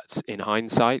 But in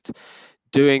hindsight,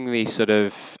 doing the sort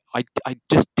of, I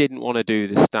just didn't want to do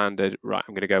the standard, right,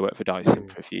 I'm going to go work for Dyson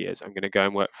for a few years. I'm going to go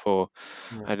and work for,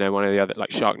 I don't know, one of the other, like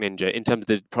SharkNinja, in terms of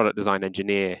the product design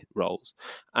engineer roles.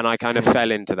 And I kind of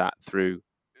fell into that through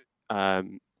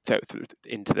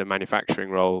into the manufacturing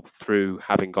role through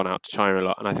having gone out to China a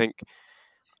lot. And I think,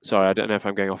 sorry, I don't know if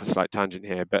I'm going off a slight tangent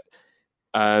here, but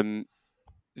that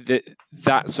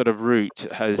sort of route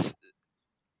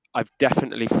I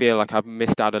definitely feel like I've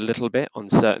missed out a little bit on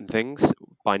certain things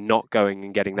by not going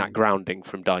and getting that grounding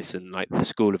from Dyson, like the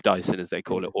School of Dyson, as they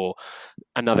call it, or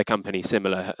another company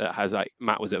similar that has, like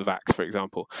Matt was at Vax, for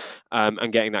example,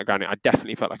 and getting that grounding. I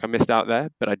definitely felt like I missed out there,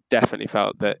 but I definitely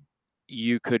felt that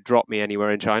you could drop me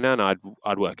anywhere in China and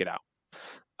I'd work it out.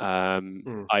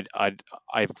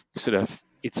 I've sort of,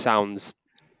 it sounds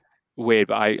weird,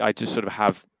 but I just sort of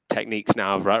have techniques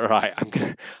now of right,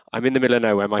 I'm in the middle of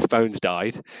nowhere, my phone's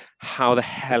died, how the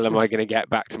hell am I going to get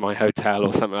back to my hotel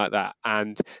or something like that?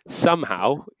 And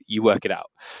somehow you work it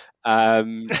out.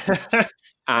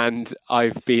 And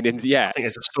I've been in, yeah, I think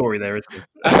there's a story there, isn't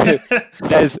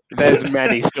there? there's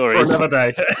many stories for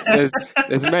another day.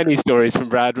 there's many stories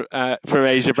from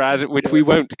Asia, Brad, which we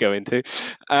won't go into.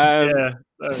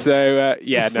 So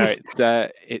yeah, no,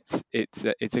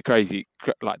 it's a crazy,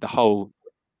 like the whole.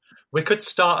 We could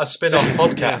start a spin-off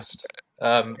podcast,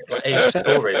 like Asia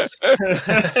Stories.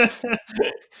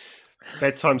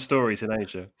 Bedtime stories in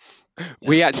Asia.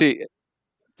 We actually,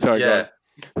 sorry, yeah.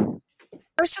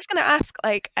 I was just going to ask,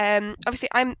 like, obviously,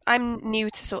 I'm new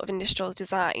to sort of industrial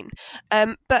design,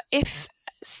 but if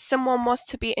someone was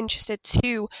to be interested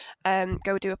to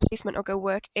go do a placement or go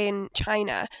work in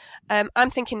China, I'm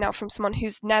thinking now from someone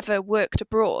who's never worked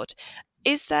abroad,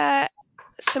 is there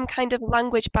some kind of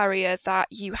language barrier that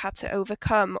you had to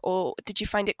overcome, or did you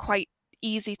find it quite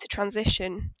easy to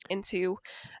transition into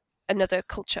another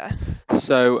culture?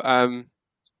 So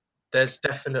there's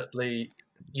definitely,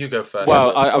 you go first.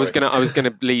 Well, I was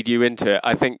gonna lead you into it.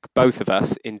 I think both of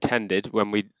us intended when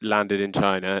we landed in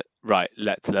China, right,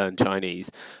 let's learn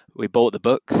Chinese. We bought the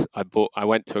books. I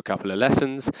went to a couple of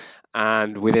lessons,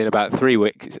 and within about 3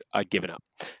 weeks, I'd given up.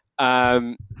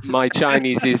 My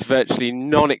Chinese is virtually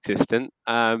non-existent.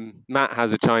 Matt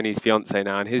has a Chinese fiance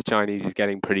now, and his Chinese is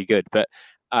getting pretty good. But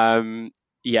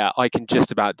yeah, I can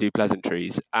just about do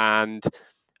pleasantries, and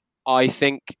I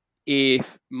think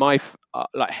if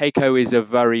like Heiko is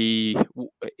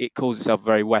it calls itself a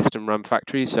very Western-run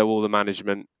factory, so all the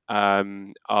management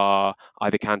are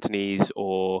either Cantonese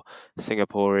or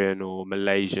Singaporean or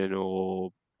Malaysian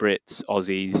or Brits,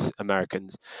 Aussies,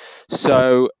 Americans.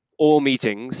 So all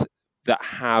meetings that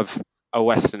have a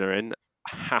Westerner in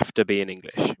have to be in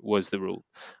English was the rule.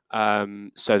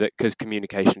 So that, because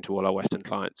communication to all our Western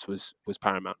clients was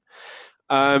paramount.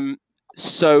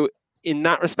 So in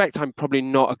that respect, I'm probably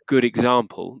not a good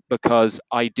example because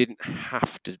I didn't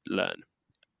have to learn.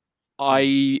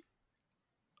 I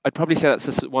I'd probably say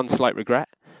that's one slight regret,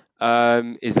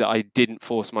 is that I didn't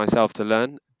force myself to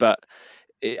learn. But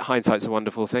hindsight's a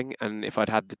wonderful thing, and if I'd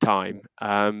had the time,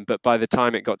 but by the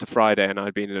time it got to Friday and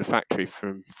I'd been in a factory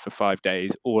for 5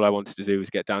 dahave all I wanted to do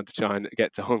was get down to China,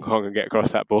 get to Hong Kong, and get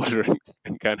across that border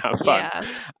and go and have fun.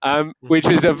 Yeah. Which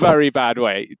is a very bad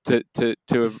way to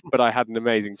but I had an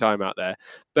amazing time out there.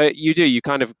 But you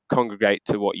kind of congregate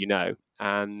to what you know,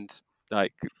 and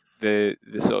like the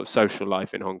sort of social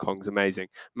life in Hong Kong is amazing.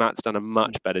 Matt's done a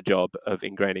much better job of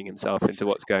ingraining himself into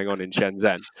what's going on in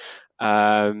Shenzhen.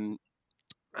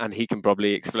 And he can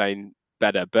probably explain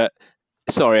better. But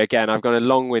sorry, again, I've got a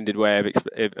long-winded way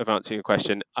of answering your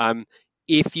question.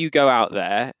 If you go out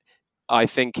there, I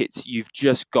think you've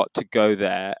just got to go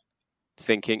there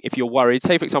thinking, if you're worried,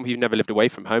 say for example you've never lived away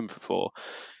from home before,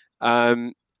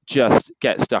 just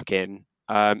get stuck in.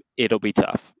 It'll be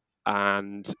tough,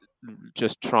 and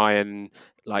just try and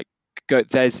like go.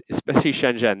 There's, especially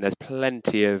Shenzhen, there's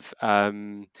plenty of.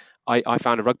 I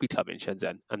found a rugby club in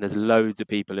Shenzhen, and there's loads of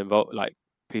people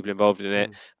involved in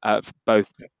it,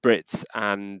 both Brits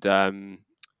and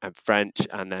French,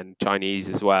 and then Chinese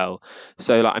as well.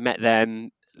 So like I met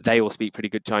them. They all speak pretty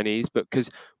good Chinese, but because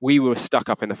we were stuck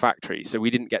up in the factory, so we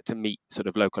didn't get to meet sort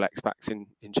of local expats in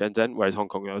Shenzhen, whereas Hong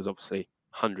Kong there was obviously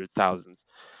hundreds, thousands.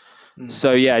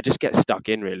 So yeah, just get stuck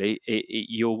in. Really,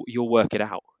 you'll work it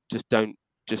out. Just don't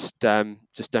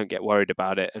get worried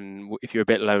about it. And if you're a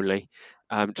bit lonely,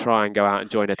 try and go out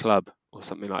and join a club or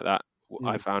something like that.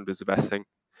 I found was the best thing.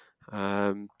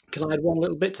 Can I add one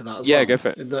little bit to that as well? Yeah, go for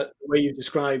it. The way you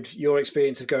described your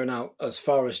experience of going out as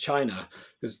far as China,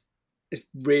 because it's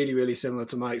really, really similar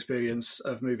to my experience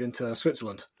of moving to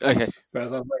Switzerland. Okay.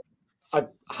 Whereas I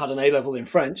had an A-level in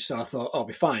French, so I thought I'll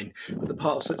be fine. But the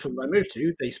part of Switzerland I moved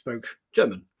to, they spoke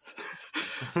German.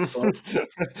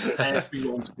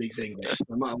 Everyone speaks English,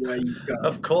 no matter where you go.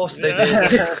 Of course they do.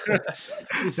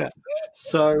 Yeah.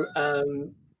 So,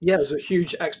 it was a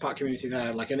huge expat community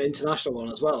there, like an international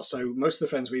one as well. So most of the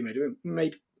friends we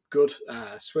made good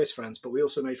Swiss friends, but we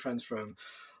also made friends from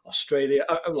Australia.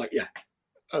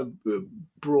 A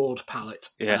broad palette,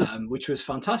 which was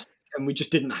fantastic. And we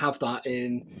just didn't have that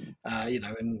in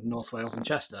North Wales and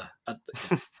Chester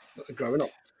growing up.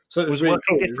 So it was really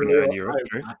working different in Europe,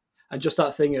 true. And just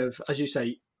that thing of, as you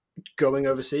say, going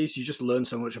overseas, you just learn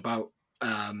so much about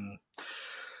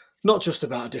not just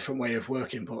about a different way of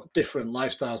working, but different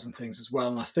lifestyles and things as well.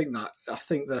 And I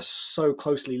think they're so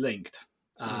closely linked.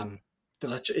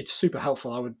 That it's super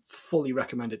helpful. I would fully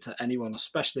recommend it to anyone,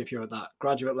 especially if you're at that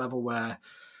graduate level where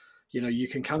you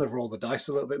can kind of roll the dice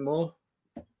a little bit more.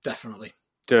 Definitely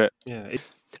do it. Yeah.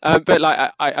 But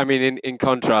like I mean, in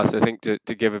contrast, I think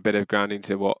to give a bit of grounding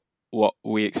to what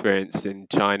we experienced in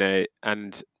China,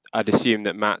 and I'd assume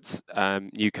that Matt's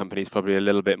new company is probably a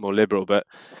little bit more liberal, but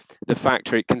the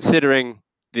factory, considering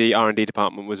the R&D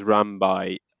department was run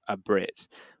by a Brit,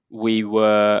 we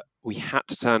had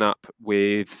to turn up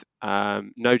with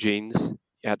no jeans.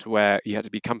 You had to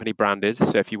be company branded.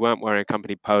 So if you weren't wearing a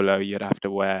company polo, you'd have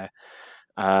to wear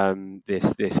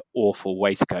this awful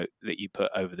waistcoat that you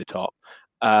put over the top,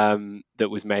 that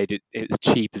was made as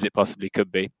cheap as it possibly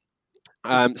could be.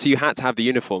 So you had to have the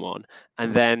uniform on,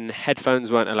 and then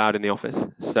headphones weren't allowed in the office.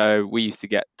 So we used to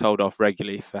get told off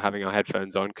regularly for having our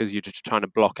headphones on, because you're just trying to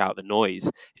block out the noise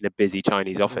in a busy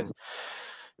Chinese office.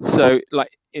 So like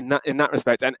in that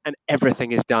respect, and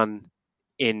everything is done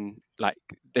in, like,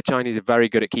 the Chinese are very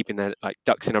good at keeping their like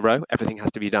ducks in a row. Everything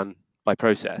has to be done by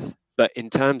process. But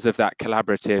in terms of that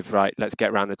collaborative, right, let's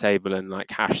get around the table and like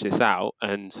hash this out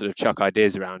and sort of chuck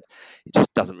ideas around, it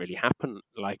just doesn't really happen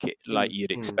like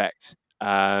you'd expect.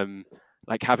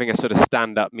 Like having a sort of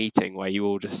stand-up meeting where you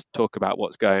all just talk about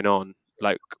what's going on,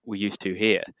 like we used to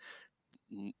here,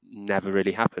 never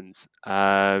really happens.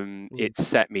 It's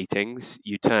set meetings.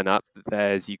 You turn up.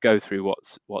 You go through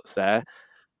what's there.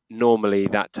 Normally,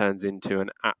 that turns into an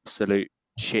absolute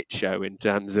shit show in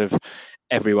terms of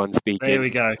everyone speaking. There we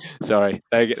go. Sorry,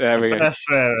 there we go. That's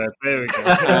fair. There we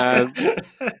go.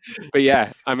 But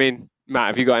yeah, I mean, Matt,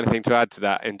 have you got anything to add to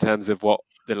that in terms of what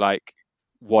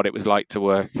it was like to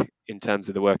work in terms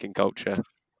of the working culture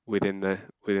within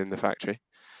the factory?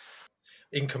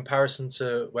 In comparison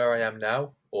to where I am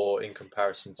now, or in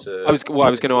comparison to... I was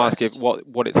going to ask you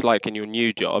what it's like in your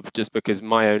new job, just because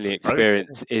my only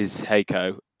experience is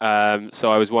HAECO.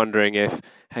 So I was wondering if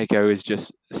HAECO is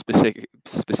just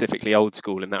specifically old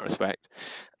school in that respect,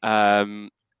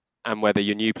 and whether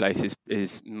your new place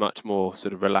is much more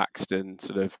sort of relaxed and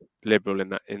sort of liberal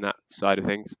in that side of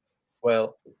things.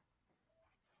 Well,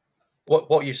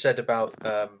 what you said about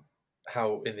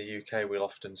how in the UK we'll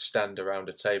often stand around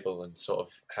a table and sort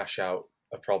of hash out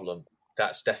a problem,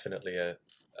 that's definitely a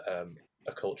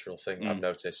a cultural thing I've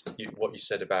noticed. What you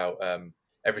said about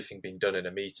everything being done in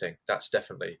a meeting, that's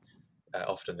definitely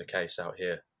often the case out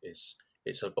here. It's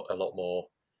a lot more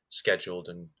scheduled,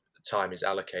 and time is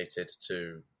allocated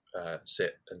to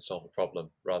sit and solve a problem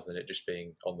rather than it just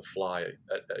being on the fly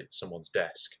at someone's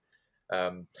desk.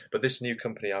 But this new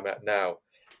company I'm at now,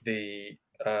 the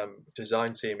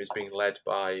design team is being led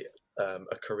by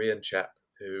a Korean chap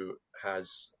who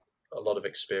has a lot of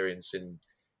experience in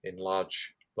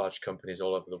large companies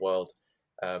all over the world,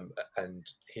 and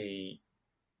he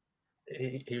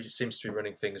seems to be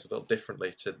running things a little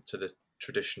differently to the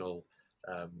traditional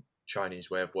Chinese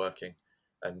way of working,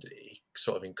 and he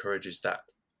sort of encourages that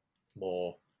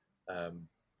more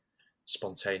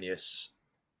spontaneous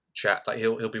chat. Like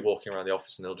he'll be walking around the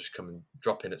office and he'll just come and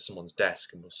drop in at someone's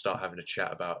desk, and we'll start having a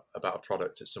chat about a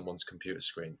product at someone's computer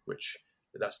screen, which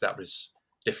that was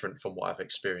different from what I've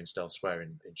experienced elsewhere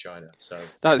in China. So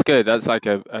that's good. That's like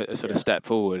a sort of step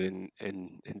forward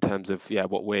in terms of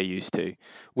what we're used to,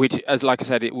 which, as like I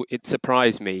said, it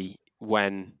surprised me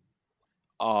when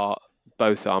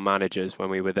both our managers when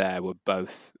we were there were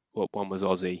both, one was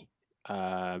Aussie,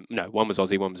 one was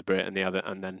Aussie, one was Brit,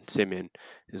 and then Simeon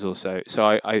is also.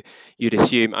 So you'd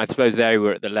assume, I suppose they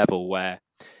were at the level where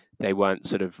they weren't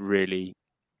sort of really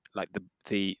like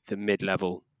the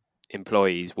mid-level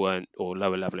employees weren't, or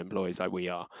lower level employees like we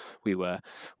were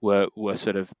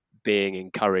sort of being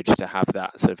encouraged to have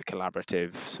that sort of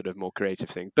collaborative, sort of more creative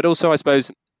thing. But also, I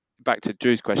suppose, back to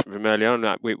Drew's question from earlier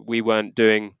on, we weren't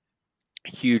doing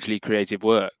hugely creative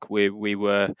work. We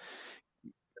were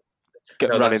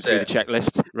running through the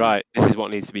checklist. Right, this is what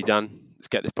needs to be done. Let's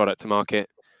get this product to market.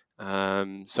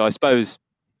 So I suppose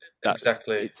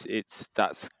exactly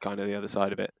that's kind of the other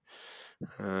side of it.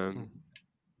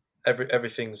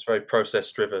 Everything's very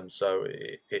process driven, so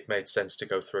it made sense to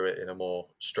go through it in a more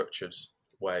structured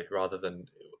way rather than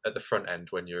at the front end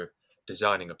when you're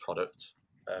designing a product,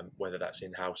 whether that's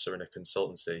in-house or in a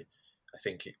consultancy. I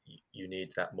think you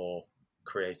need that more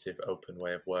creative, open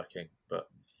way of working. But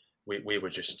we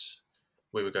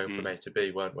were going from A to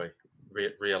B, weren't we?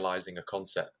 Realizing a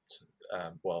concept,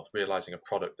 realizing a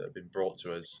product that had been brought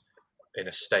to us in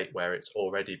a state where it's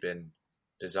already been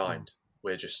designed.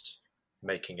 We're just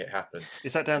making it happen.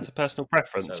 Is that down to personal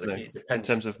preference, so in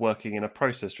terms of working in a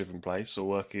process-driven place or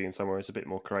working in somewhere that's a bit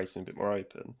more creative and a bit more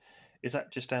open? Is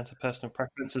that just down to personal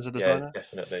preference as a designer? Yeah,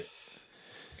 definitely.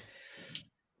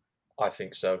 I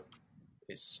think so.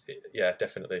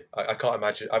 Definitely. I can't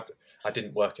imagine. I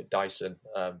didn't work at Dyson,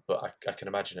 but I can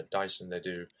imagine at Dyson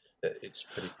it's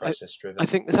pretty process-driven. I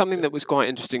think something that was quite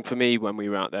interesting for me when we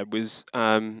were out there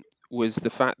was the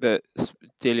fact that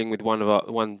dealing with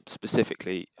one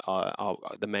specifically,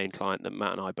 the main client that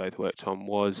Matt and I both worked on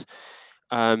was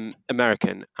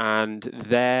American, and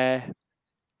their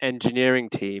engineering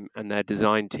team and their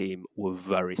design team were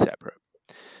very separate.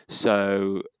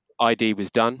 So ID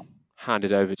was done,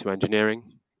 handed over to engineering.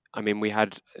 I mean, we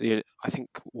had, I think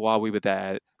while we were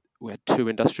there, we had 2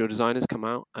 industrial designers come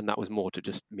out, and that was more to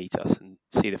just meet us and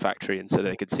see the factory, and so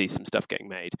they could see some stuff getting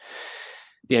made.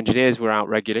 The engineers were out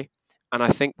regularly. And I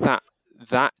think that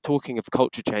talking of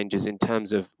culture changes in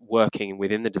terms of working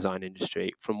within the design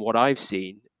industry, from what I've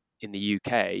seen in the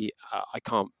UK, I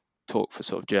can't talk for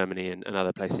sort of Germany and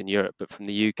other places in Europe, but from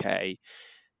the UK,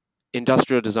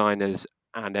 industrial designers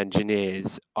and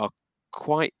engineers are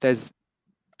there's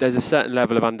a certain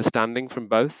level of understanding from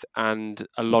both, and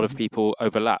a lot of people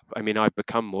overlap. I mean, I've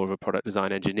become more of a product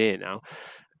design engineer now.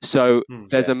 So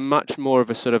there's a much more of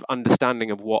a sort of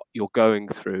understanding of what you're going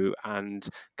through and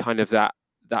kind of that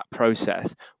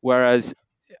process. Whereas,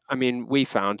 I mean, we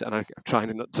found, and I'm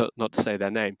trying not to say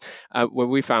their name, when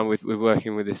we found with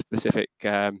working with this specific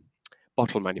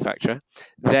bottle manufacturer,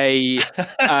 they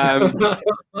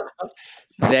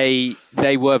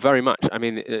were very much. I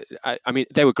mean,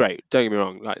 they were great. Don't get me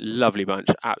wrong, like lovely bunch.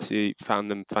 Absolutely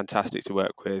found them fantastic to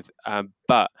work with.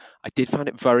 But I did find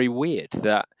it very weird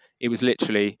that it was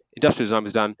literally industrial design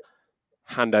was done,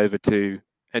 hand over to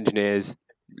engineers,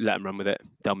 let them run with it.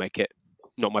 They'll make it.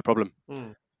 Not my problem.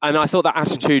 And I thought that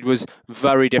attitude was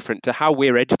very different to how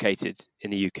we're educated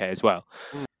in the UK as well.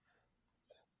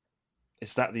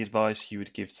 Is that the advice you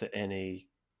would give to any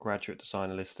graduate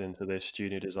designer listening to this,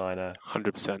 junior designer?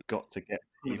 100%.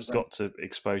 You've got to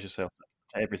expose yourself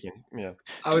to everything. Yeah.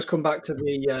 I always come back to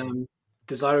the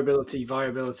desirability,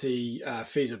 viability,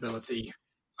 feasibility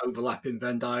overlapping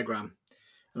Venn diagram.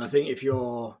 And I think if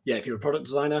you're a product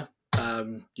designer,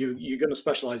 you're going to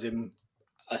specialize in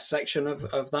a section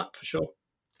of that for sure.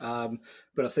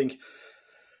 But I think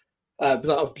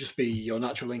that'll just be your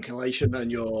natural inclination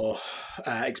and your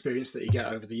experience that you get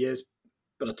over the years.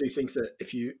 But I do think that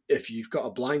if you've got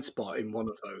a blind spot in one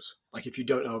of those, like if you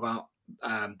don't know about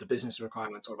the business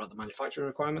requirements or about the manufacturing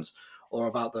requirements or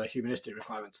about the humanistic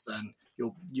requirements, then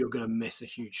you're going to miss a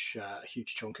huge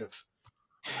chunk of.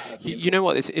 You know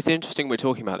what? It's interesting we're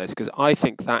talking about this, because I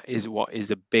think that is what is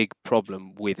a big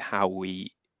problem with how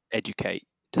we educate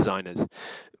designers.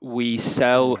 We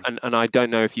sell, and I don't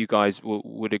know if you guys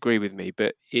would agree with me,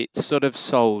 but it's sort of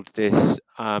sold this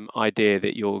idea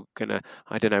that you're gonna,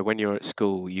 I don't know, when you're at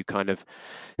school, you kind of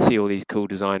see all these cool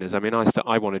designers. I mean,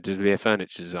 I wanted to be a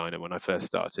furniture designer when I first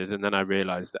started, and then I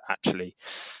realized that actually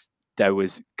there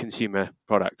was consumer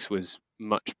products was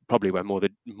probably where more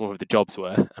of the jobs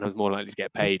were, and I was more likely to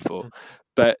get paid for.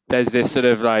 But there's this sort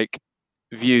of like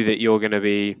view that you're going to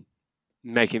be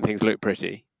making things look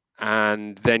pretty,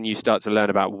 and then you start to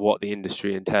learn about what the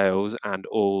industry entails and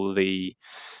all the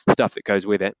stuff that goes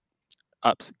with it,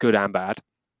 ups, good and bad,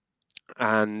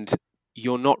 and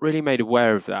you're not really made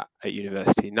aware of that at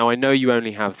university. Now, I know you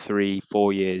only have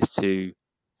 3-4 years to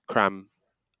cram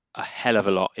a hell of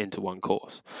a lot into one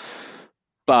course,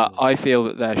 but I feel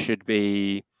that there should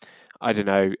be, I don't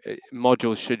know,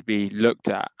 modules should be looked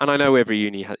at, and I know every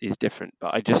uni is different,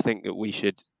 but I just think that we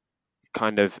should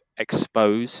kind of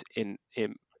expose in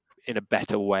a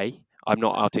better way. I'm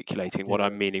not articulating what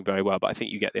I'm meaning very well, but I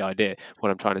think you get the idea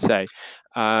what I'm trying to say.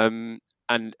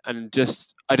 And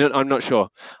just I'm not sure.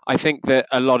 I think that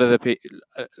a lot of the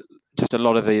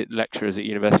lecturers at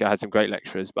university, I had some great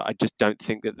lecturers, but I just don't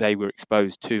think that they were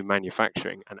exposed to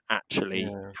manufacturing and actually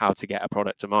how to get a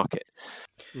product to market.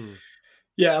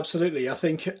 Yeah, absolutely. I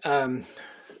think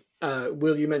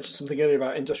Will, you mentioned something earlier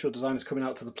about industrial designers coming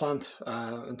out to the plant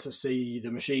and to see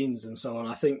the machines and so on.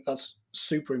 I think that's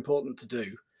super important to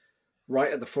do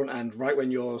right at the front end, right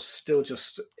when you're still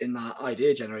just in that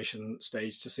idea generation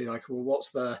stage, to see like, well,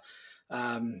 what's the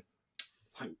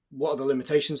what are the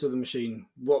limitations of the machine?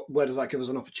 Where does that give us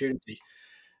an opportunity?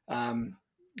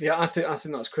 Yeah, I think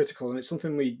that's critical, and it's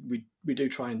something we do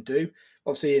try and do.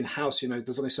 Obviously, in house,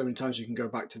 there's only so many times you can go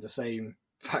back to the same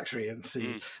factory and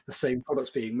see the same products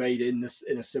being made in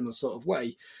a similar sort of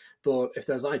way. But if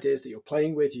there's ideas that you're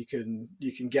playing with, you can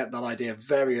get that idea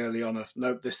very early on of,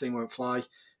 nope, this thing won't fly.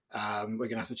 We're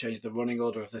going to have to change the running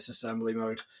order of this assembly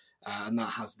mode, and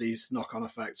that has these knock-on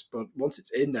effects. But once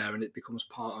it's in there and it becomes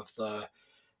part of the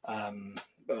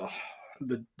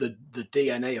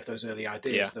DNA of those early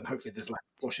ideas, then hopefully there's less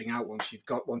flushing out once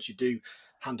you do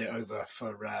hand it over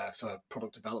for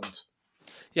product development.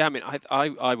 Yeah, I mean,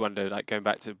 I wonder, like going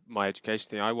back to my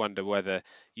education thing, I wonder whether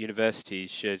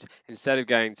universities should, instead of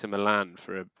going to Milan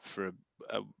for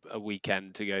a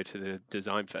weekend to go to the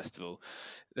design festival,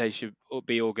 they should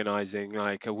be organising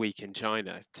like a week in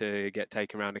China to get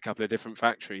taken around a couple of different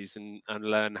factories and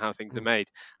learn how things are made.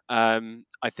 I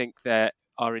think that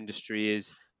our industry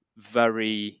is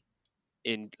very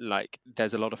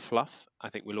there's a lot of fluff, I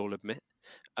think we'll all admit,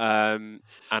 and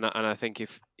I think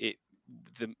if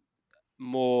the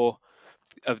more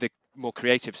of the more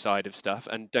creative side of stuff,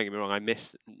 and don't get me wrong, I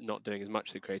miss not doing as much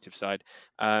of the creative side,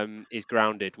 is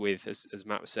grounded with, as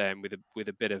Matt was saying, with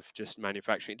a bit of just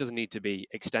manufacturing. It doesn't need to be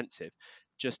extensive,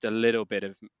 just a little bit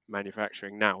of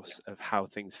manufacturing nous of how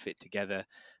things fit together,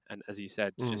 and as you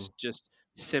said, just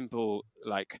simple,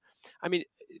 like, I mean,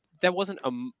 there wasn't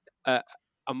a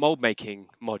mold making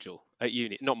module at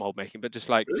uni, not mold making, but just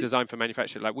like design for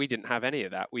manufacture. Like, we didn't have any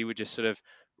of that. We were just sort of,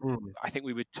 I think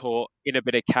we were taught in a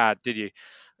bit of CAD. Did you?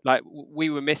 Like,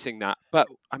 we were missing that. But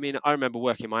I mean, I remember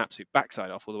working my absolute backside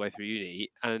off all the way through uni,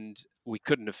 and we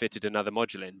couldn't have fitted another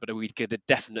module in, but we could have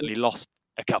definitely lost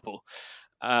a couple.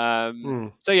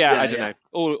 So yeah, I don't know.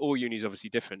 All uni's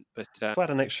obviously different, but to add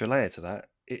an extra layer to that,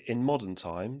 in modern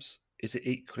times, is it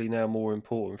equally now more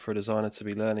important for a designer to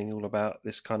be learning all about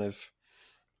this kind of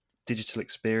digital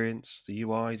experience, the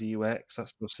UI, the UX?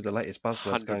 That's obviously the latest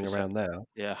buzzwords going around now.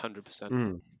 Yeah,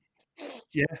 100%.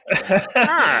 Yeah.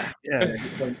 Yeah.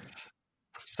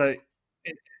 So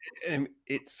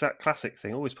it's that classic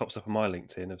thing. Always pops up on my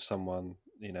LinkedIn of someone,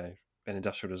 an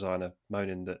industrial designer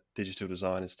moaning that digital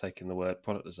design is taking the word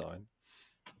product design.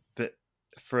 But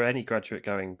for any graduate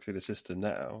going through the system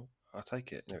now, I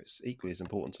take it, it's equally as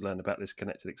important to learn about this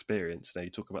connected experience. You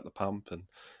talk about the pump, and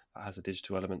that has a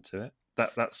digital element to it.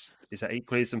 Is that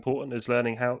equally as important as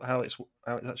learning how it's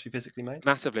actually physically made?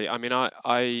 Massively. I mean,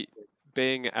 I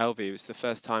being at LV, it was the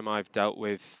first time I've dealt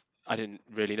with, I didn't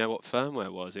really know what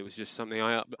firmware was. It was just something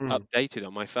I updated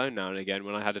on my phone now and again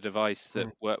when I had a device that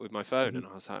worked with my phone. And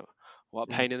I was like, what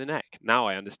a pain in the neck. Now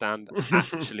I understand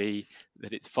actually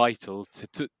that it's vital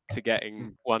to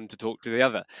getting one to talk to the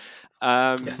other.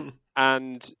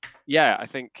 And yeah, I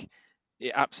think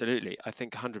Yeah, absolutely. I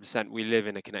think 100%. We live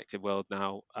in a connected world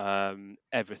now.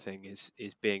 Everything is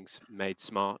being made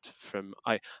smart.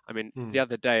 I mean, the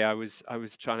other day I was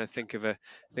trying to think of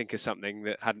something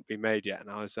that hadn't been made yet, and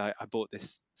I bought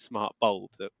this smart bulb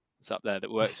that was up there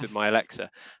that works with my Alexa,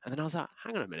 and then I was like,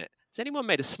 hang on a minute, has anyone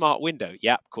made a smart window?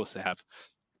 Yeah, of course they have.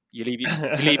 You leave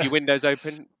your windows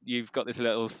open. You've got this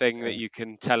little thing that you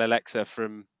can tell Alexa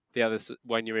from the others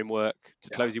when you're in work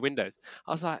to close your windows.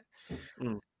 I was like.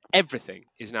 Everything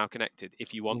is now connected.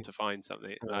 If you want to find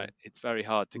something, like, it's very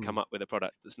hard to come up with a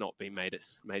product that's not been made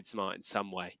smart in some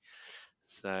way.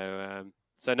 So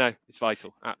no, it's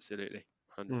vital. Absolutely,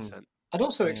 100%. I'd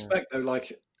also expect though,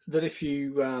 like that if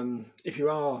you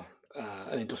are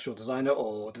an industrial designer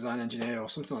or design engineer or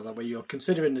something like that, where you're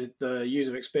considering the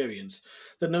user experience,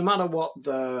 that no matter what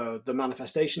the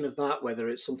manifestation of that, whether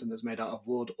it's something that's made out of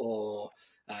wood or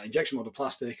injection molded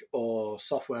plastic or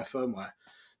software firmware,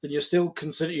 then you're still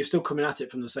coming at it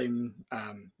from the same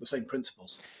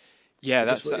principles. Yeah,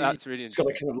 that's really interesting. You've got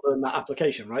to kind of learn that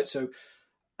application, right? So,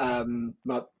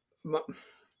 my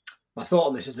thought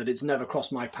on this is that it's never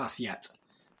crossed my path yet,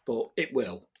 but it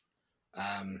will,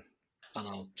 and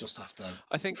I'll just have to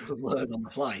learn on the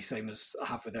fly, same as I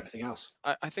have with everything else.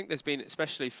 I think there's been,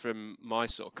 especially from my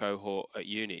sort of cohort at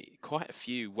uni, quite a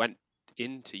few went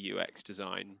into UX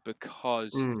design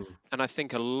because, and I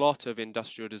think a lot of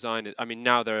industrial designers, I mean,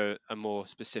 now there are more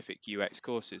specific UX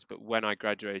courses, but when I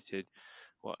graduated,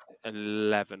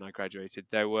 11 I graduated,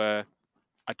 I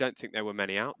don't think there were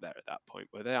many out there at that point,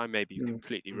 were there? I may be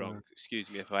completely wrong. Excuse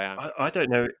me if I am. I don't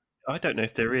know. I don't know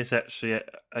if there is actually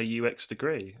a UX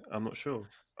degree. I'm not sure.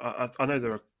 I know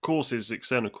there are courses,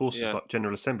 external courses like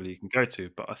General Assembly you can go to,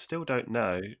 but I still don't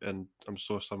know, and I'm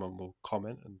sure someone will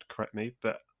comment and correct me,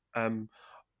 but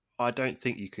I don't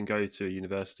think you can go to a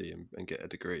university and get a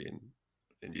degree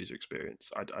in user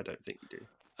experience. I don't think you do,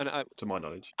 to my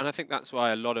knowledge. And I think that's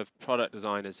why a lot of product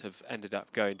designers have ended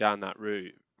up going down that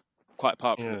route, quite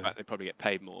apart from the fact they probably get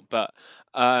paid more. But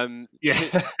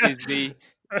is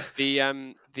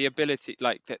the ability,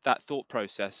 like that thought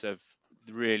process of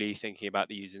really thinking about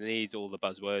the user needs, all the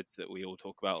buzzwords that we all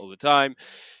talk about all the time,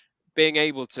 being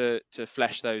able to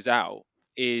flesh those out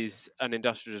is an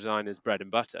industrial designer's bread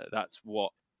and butter. That's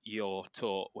what you're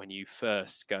taught when you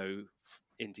first go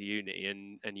into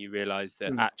uni, and you realize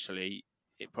that actually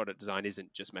product design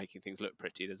isn't just making things look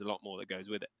pretty. There's a lot more that goes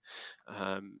with it.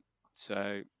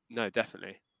 So no,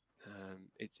 definitely,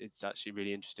 it's actually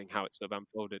really interesting how it's sort of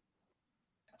unfolded.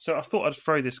 So I thought I'd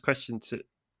throw this question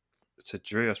to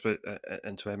Drew, I suppose,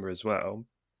 and to Emma as well.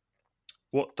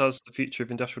 What does the future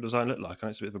of industrial design look like? I know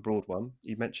it's a bit of a broad one.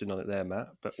 You mentioned on it there, Matt,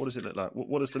 but what does it look like?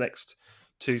 What does the next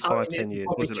 2, 5, 10 years?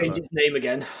 It change its name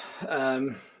again.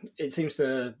 It seems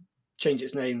to change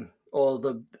its name, or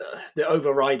the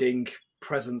overriding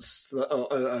presence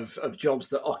of jobs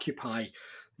that occupy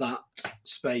that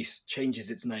space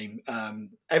changes its name.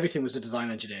 Everything was a design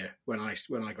engineer when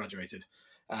I graduated.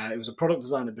 It was a product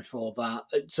designer before that.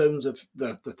 In terms of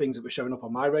the things that were showing up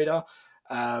on my radar.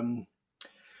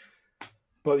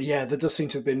 But yeah, there does seem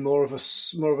to have been more of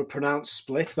a pronounced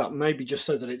split. That may be just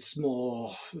so that it's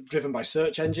more driven by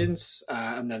search engines,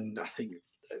 and then I think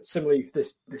similarly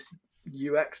this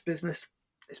UX business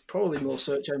is probably more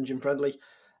search engine friendly.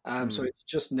 So it's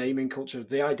just naming culture.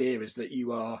 The idea is that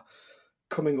you are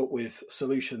coming up with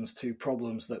solutions to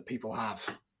problems that people have,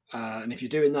 and if you're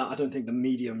doing that, I don't think the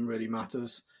medium really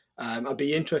matters. I'd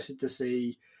be interested to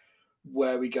see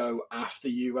where we go after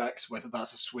UX, whether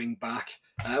that's a swing back.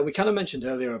 We kind of mentioned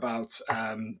earlier about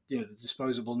the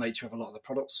disposable nature of a lot of the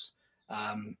products,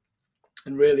 and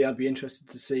really I'd be interested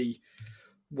to see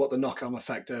what the knock-on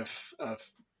effect of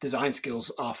design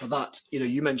skills are for that.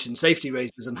 You mentioned safety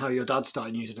razors and how your dad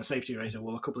started using a safety razor.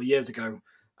 Well, a couple of years ago,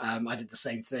 I did the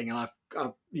same thing, and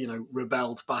I've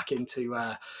rebelled back into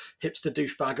hipster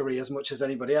douchebaggery as much as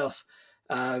anybody else.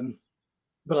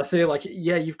 But I feel like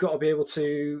you've got to be able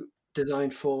to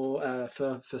design for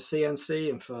CNC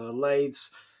and for lathes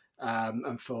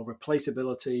and for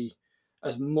replaceability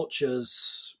as much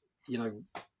as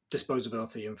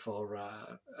disposability and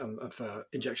for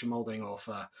injection molding or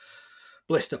for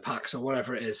blister packs or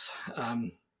whatever it is.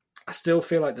 I still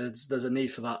feel like there's a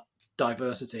need for that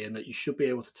diversity, and that you should be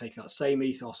able to take that same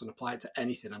ethos and apply it to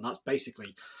anything, and that's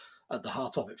basically at the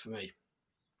heart of it for me.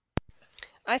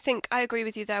 I think I agree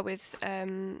with you there with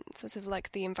sort of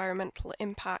like the environmental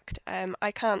impact.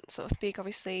 I can't sort of speak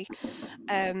obviously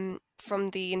from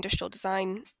the industrial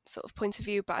design sort of point of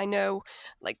view, but I know,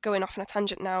 like, going off on a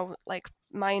tangent now, like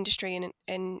my industry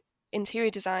in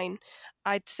interior design,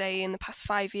 I'd say in the past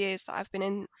 5 years that I've been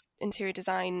in interior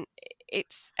design,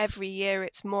 it's every year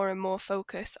it's more and more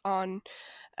focus on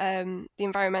the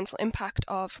environmental impact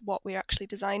of what we're actually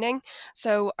designing.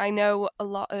 So I know a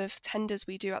lot of tenders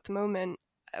we do at the moment,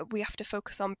 we have to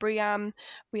focus on BREEAM,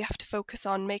 we have to focus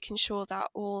on making sure that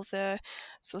all the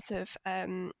sort of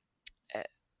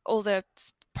all the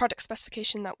product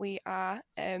specification that we are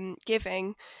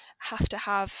giving have to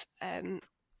have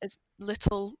as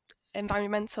little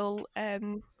environmental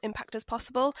impact as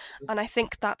possible. And I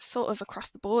think that's sort of across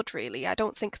the board, really. I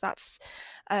don't think that's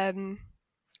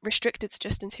restricted to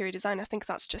just interior design. I think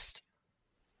that's just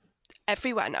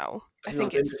everywhere now. I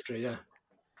think it's industry,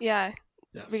 yeah,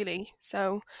 really.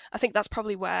 So I think that's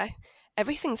probably where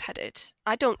everything's headed.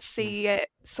 I don't see it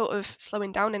sort of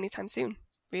slowing down anytime soon,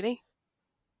 really.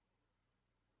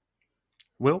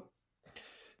 Will?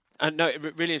 No,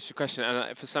 really interesting question.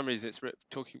 And for some reason, it's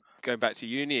going back to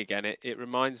uni again. It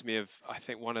reminds me of, I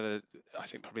think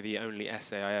probably the only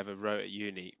essay I ever wrote at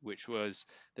uni, which was,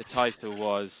 the title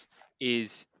was,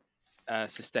 "Is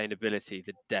Sustainability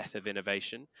the Death of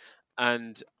Innovation?"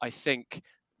 And I think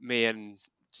me and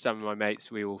some of my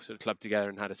mates, we all sort of clubbed together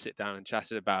and had a sit down and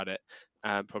chatted about it,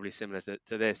 probably similar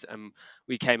to this, and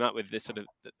we came up with this sort of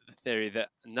the theory that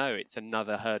no, it's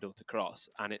another hurdle to cross,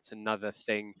 and it's another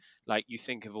thing. Like, you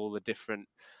think of all the different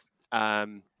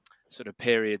sort of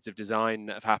periods of design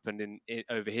that have happened in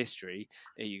over history.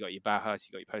 You got your Bauhaus,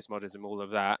 you got your postmodernism, all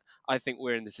of that. I think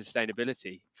we're in the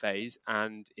sustainability phase,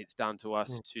 and it's down to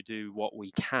us to do what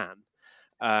we can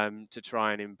to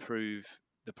try and improve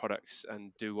the products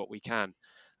and do what we can.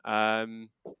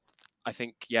 I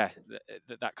think,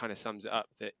 that kind of sums it up,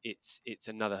 that it's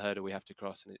another hurdle we have to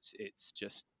cross, and it's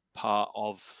just part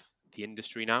of the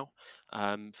industry now,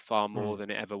 far more than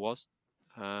it ever was.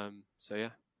 So yeah,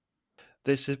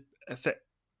 there's a effect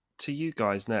to you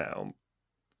guys now.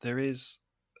 There is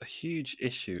a huge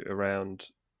issue around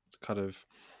kind of.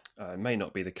 It may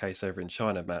not be the case over in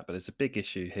China, Matt, but there's a big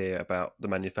issue here about the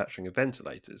manufacturing of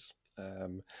ventilators.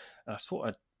 And I thought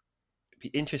I'd be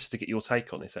interested to get your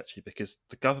take on this, actually, because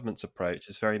the government's approach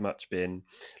has very much been,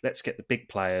 let's get the big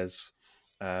players,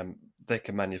 they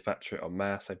can manufacture it en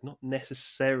masse. They've not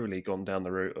necessarily gone down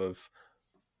the route of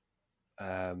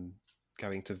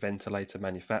going to ventilator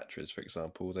manufacturers, for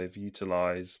example. They've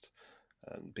utilised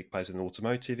big players in the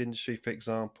automotive industry, for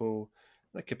example.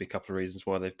 There could be a couple of reasons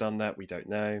why they've done that. We don't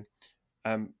know.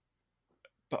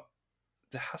 But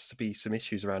there has to be some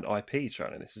issues around IP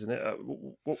surrounding this, isn't it?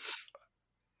 What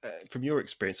from your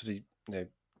experience, obviously,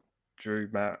 Drew,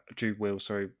 Will,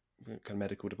 kind of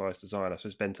medical device design, I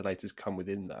suppose ventilators come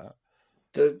within that.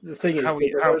 The thing is,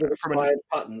 there are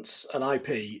patents and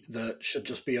IP that should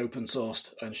just be open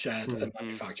sourced and shared and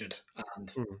manufactured,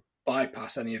 and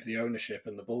bypass any of the ownership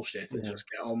and the bullshit, and just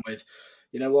get on with,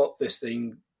 you know what, this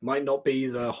thing might not be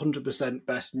the 100%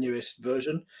 best newest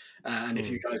version, and if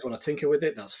you guys want to tinker with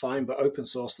it, that's fine, but open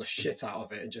source the shit out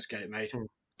of it and just get it made.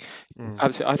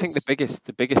 Absolutely. I think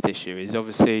the biggest issue is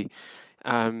obviously,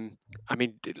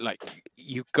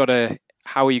 you've got to,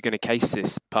 how are you going to case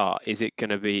this part? Is it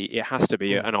going to be, it has to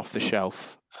be an off the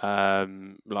shelf, out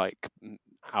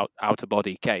of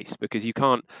body case, because you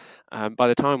can't, by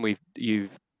the time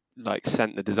you've like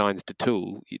sent the designs to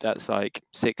tool, that's like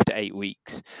 6 to 8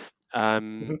 weeks.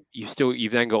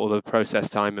 You've then got all the process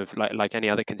time of like any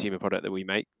other consumer product that we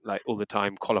make, like all the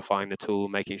time qualifying the tool,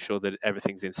 making sure that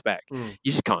everything's in spec.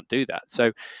 You just can't do that.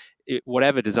 So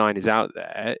whatever design is out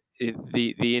there,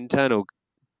 the internal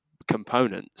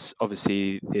components,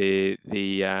 obviously the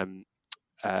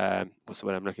what's the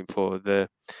word I'm looking for, the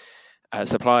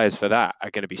suppliers for that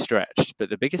are going to be stretched, but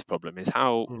the biggest problem is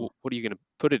what are you going to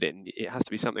put it in? It has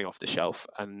to be something off the shelf,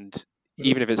 and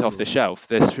even if it's off the shelf,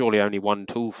 there's surely only one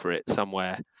tool for it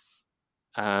somewhere.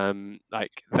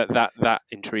 Like that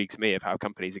intrigues me of how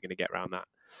companies are going to get around that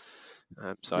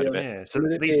side of it. Yeah, so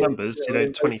these numbers,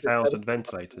 20,000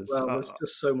 ventilators. Well, there's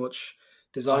just so much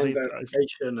design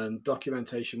verification and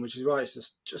documentation, which is why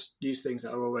it's just use things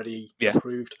that are already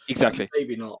approved. Exactly.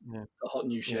 Maybe not the hot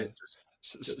new shit.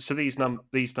 So these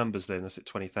numbers then, that's at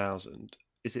 20,000.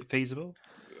 Is it feasible?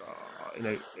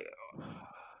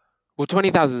 Well,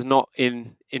 20,000 is not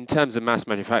in terms of mass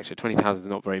manufacture. 20,000 is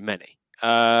not very many.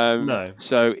 No.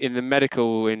 So in the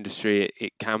medical industry,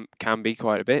 it can be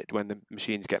quite a bit when the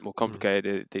machines get more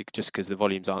complicated, just because the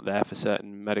volumes aren't there for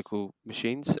certain medical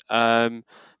machines. But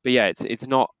yeah, it's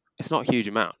not a huge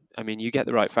amount. I mean, you get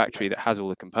the right factory that has all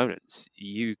the components,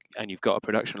 you've got a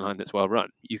production line that's well run,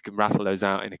 you can rattle those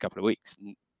out in a couple of weeks,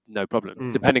 no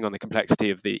problem, depending on the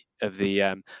complexity of the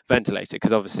ventilator,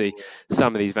 because obviously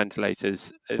some of these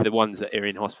ventilators, the ones that are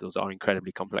in hospitals, are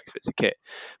incredibly complex bits of kit.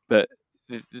 But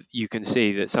you can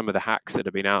see that some of the hacks that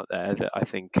have been out there, that I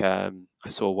think I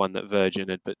saw one that Virgin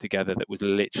had put together that was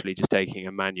literally just taking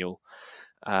a manual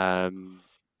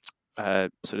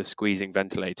sort of squeezing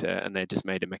ventilator, and they just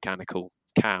made a mechanical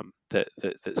cam that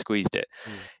squeezed it.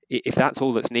 If that's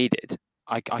all that's needed,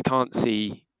 I can't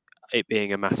see it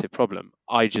being a massive problem.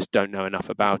 I just don't know enough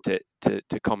about it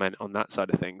to comment on that side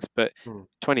of things. But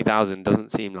 20,000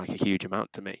 doesn't seem like a huge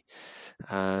amount to me.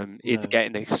 It's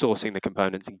sourcing the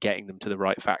components and getting them to the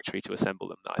right factory to assemble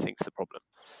them that I think is the problem.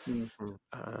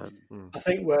 I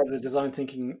think where the design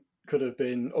thinking could have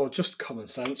been, or just common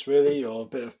sense really, or a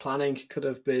bit of planning could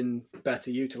have been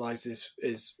better utilised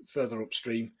is further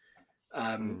upstream.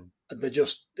 They're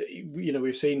just,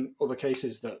 we've seen other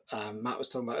cases that Matt was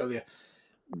talking about earlier.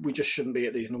 We just shouldn't be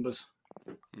at these numbers.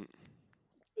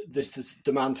 This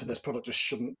demand for this product just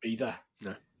shouldn't be there.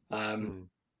 No.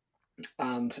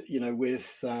 And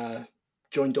with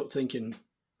joined up thinking,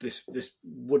 this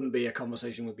wouldn't be a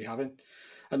conversation we'd be having,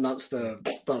 and that's the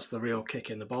real kick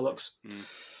in the bollocks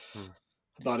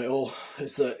about it all.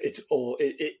 Is that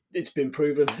it's been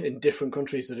proven in different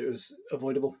countries that it was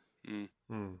avoidable.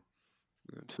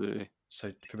 Absolutely.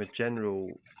 So, from a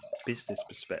general business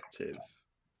perspective,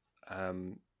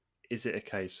 is it a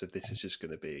case of this is just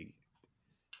going to be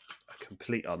a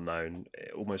complete unknown,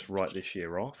 almost write this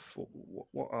year off?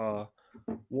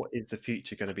 What is the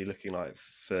future going to be looking like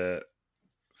for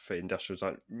industrial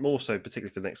design? More so,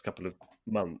 particularly for the next couple of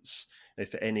months. I'm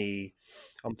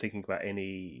thinking about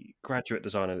any graduate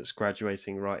designer that's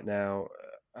graduating right now.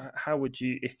 How would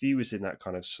you, if you was in that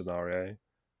kind of scenario,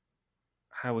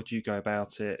 how would you go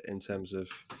about it in terms of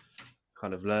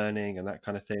kind of learning and that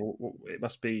kind of thing? It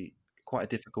must be quite a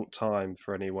difficult time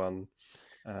for anyone,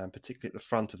 particularly at the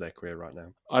front of their career right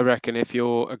now. I reckon if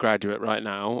you're a graduate right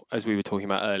now, as we were talking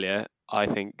about earlier, I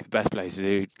think the best place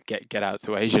to get out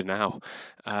to Asia now.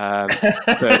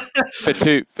 But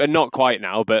not quite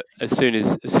now, but as soon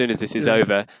as this is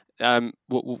over,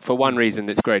 for one reason,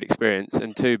 it's great experience,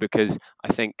 and two, because I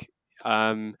think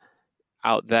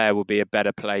out there will be a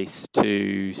better place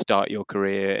to start your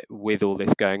career with all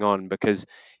this going on, because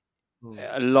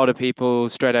a lot of people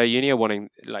straight out of uni are wanting,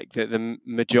 like the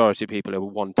majority of people are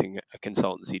wanting a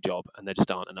consultancy job, and there just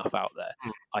aren't enough out there.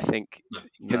 I think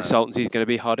consultancy is going to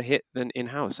be harder hit than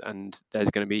in-house, and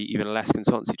there's going to be even less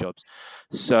consultancy jobs.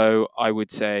 So I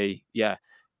would say,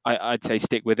 I'd say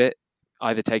stick with it.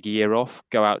 Either take a year off,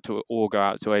 go out to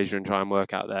Asia and try and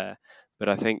work out there. But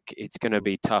I think it's going to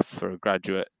be tough for a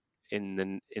graduate in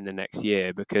the next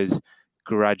year, because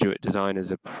graduate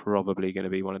designers are probably going to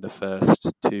be one of the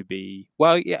first to be,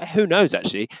 who knows,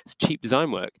 actually. It's cheap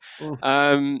design work.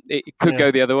 It could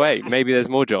go the other way. Maybe there's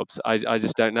more jobs. I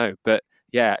just don't know. But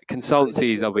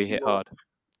consultancies will be hit hard,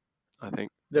 I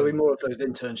think. There'll be more of those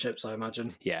internships, I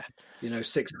imagine.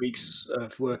 6 weeks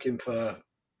of working for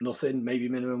nothing, maybe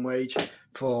minimum wage,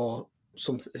 for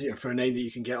something, for a name that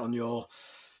you can get on your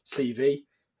CV.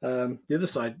 The other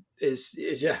side is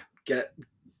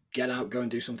get out, go and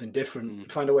do something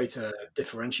different, find a way to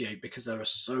differentiate, because there are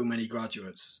so many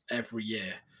graduates every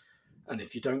year. And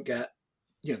if you don't get,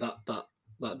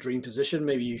 that dream position,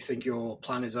 maybe you think your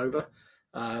plan is over.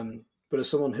 But as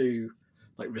someone who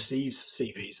receives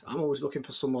CVs, I'm always looking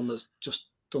for someone that's just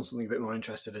done something a bit more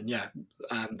interested.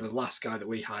 And the last guy that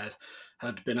we hired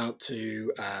had been out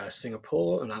to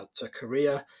Singapore and out to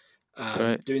Korea,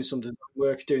 doing some design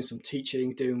work, doing some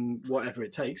teaching, doing whatever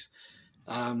it takes.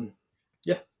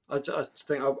 I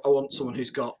think I want someone who's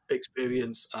got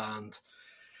experience and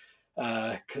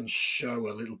can show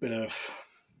a little bit of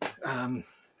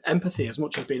empathy as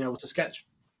much as being able to sketch.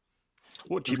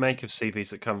 What do you make of CVs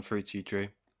that come through to you, Drew,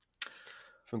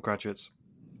 from graduates?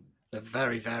 They're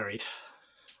very varied.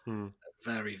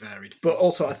 Very varied. But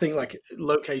also, I think,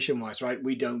 location-wise, right,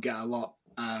 we don't get a lot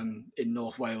in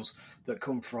North Wales that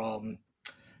come from,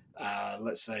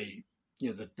 let's say,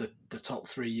 the top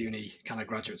 3 uni kind of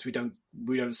graduates. We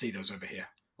don't see those over here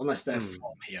unless they're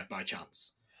from here by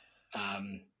chance.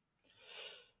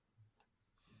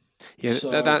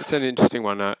 That's an interesting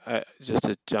one. Just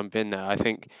to jump in there, I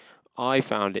think I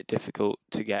found it difficult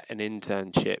to get an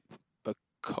internship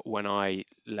when I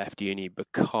left uni,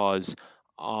 because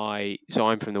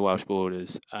I'm from the Welsh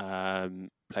borders,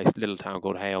 little town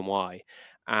called Hay-on-Wye,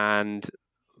 and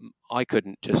I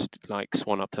couldn't just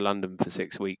swan up to London for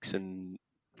 6 weeks and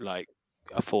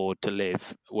afford to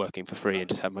live working for free and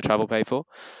just have my travel paid for.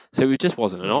 So it just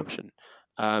wasn't an option.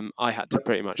 I had to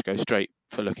pretty much go straight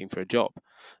for looking for a job.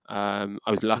 I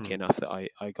was lucky enough that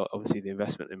I got obviously the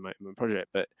investment in my project.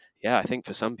 But I think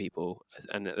for some people,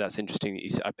 and that's interesting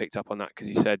that I picked up on that, because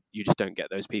you said you just don't get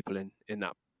those people in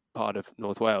that part of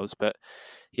North Wales. But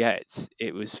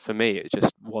it was, for me, it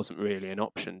just wasn't really an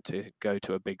option to go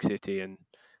to a big city and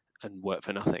work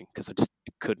for nothing, because I just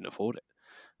couldn't afford it.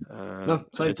 No,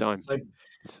 same. at the time. Same.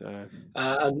 So,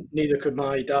 and neither could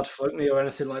my dad float me or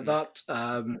anything like that.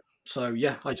 So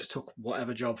yeah, I just took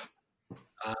whatever job,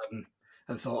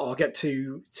 and thought, I'll get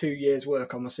two years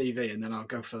work on my CV, and then I'll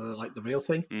go for the real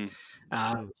thing.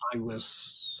 I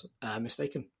was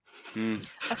mistaken.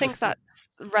 I think that's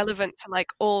relevant to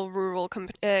like all rural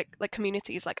like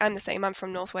communities. Like I'm the same. I'm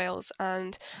from North Wales,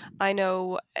 and I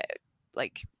know,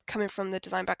 like coming from the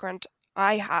design background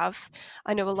I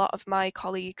know a lot of my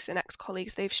colleagues and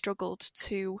ex-colleagues, they've struggled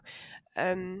to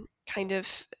kind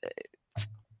of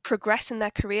progress in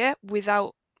their career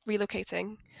without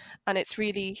relocating, and it's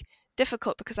really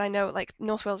difficult because I know like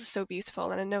North Wales is so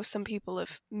beautiful, and I know some people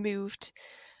have moved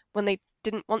when they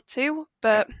didn't want to,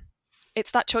 but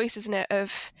it's that choice, isn't it,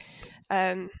 of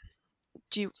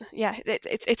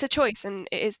it's a choice, and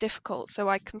it is difficult. So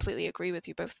I completely agree with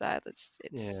you both there.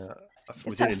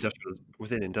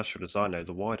 Within industrial design, though,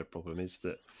 the wider problem is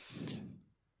that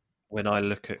when I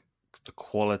look at the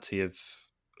quality of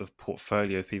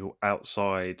portfolio of people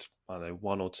outside, I don't know,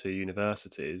 one or two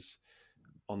universities,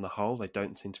 on the whole, they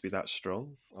don't seem to be that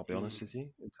strong. I'll be honest with you,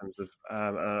 in terms of,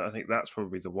 I think that's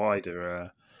probably the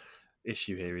wider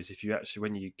issue here. Is if you actually,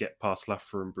 when you get past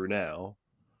Loughborough and Brunel,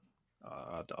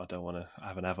 I don't want to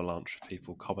have an avalanche of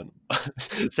people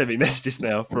send me messages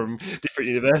now from different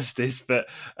universities, but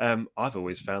I've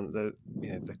always found that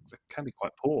they can be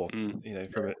quite poor. From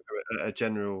a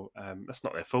general, that's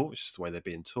not their fault. It's just the way they're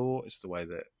being taught. It's the way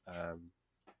that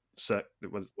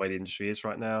the way the industry is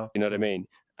right now. You know what I mean?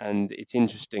 And it's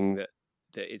interesting that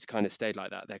it's kind of stayed like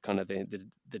that. They're kind of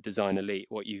the design elite.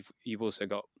 What you've also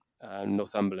got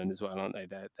Northumberland as well, aren't they?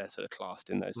 They're sort of classed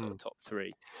in those sort of top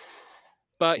three.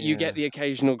 But you get the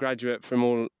occasional graduate from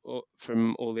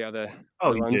all the other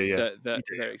ones that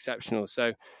are exceptional.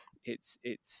 So it's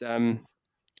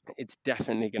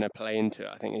definitely going to play into it.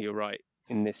 I think you're right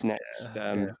in this next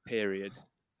period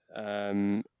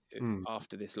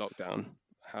after this lockdown,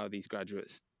 how these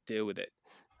graduates deal with it.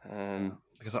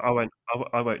 Because I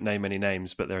won't name any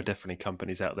names, but there are definitely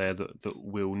companies out there that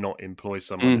will not employ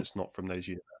someone that's not from those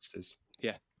universities.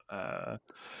 Yeah,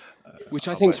 which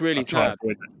I think is really sad.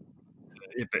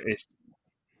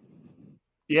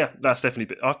 That's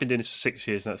definitely. I've been doing this for 6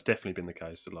 years, and that's definitely been the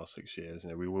case for the last 6 years.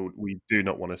 We do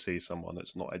not want to see someone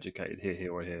that's not educated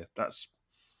here or here. That's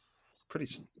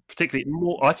particularly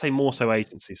more. I'd say more so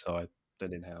agency side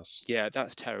than in house. Yeah,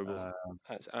 that's terrible.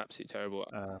 That's absolutely terrible.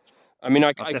 I mean,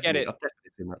 I get it. I've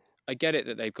definitely seen that. I get it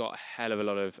that they've got a hell of a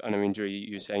lot of, and I mean, Drew,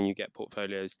 you were saying you get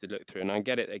portfolios to look through, and I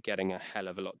get it, they're getting a hell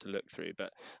of a lot to look through,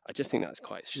 but I just think that's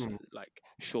quite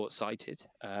short-sighted.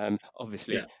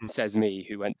 Obviously, says me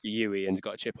who went to UWE and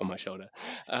got a chip on my shoulder.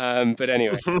 But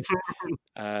anyway,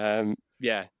 I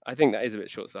think that is a bit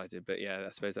short-sighted, but yeah, I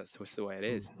suppose that's just the way it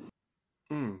is.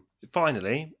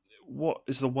 Finally, what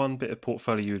is the one bit of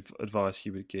portfolio advice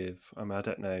you would give? I mean, I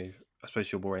don't know. I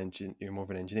suppose you're more of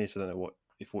an engineer, so I don't know what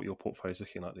your portfolio is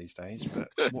looking like these days. But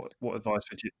what advice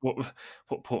would you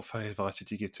what portfolio advice would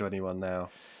you give to anyone now?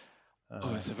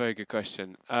 It's a very good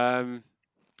question. I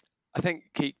think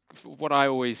what I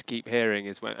always keep hearing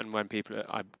is when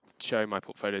I'm showing my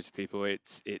portfolio to people,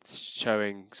 it's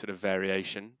showing sort of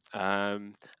variation. A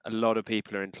lot of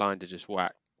people are inclined to just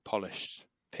whack polished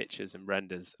pictures and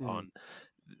renders on.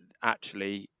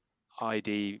 Actually,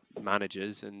 ID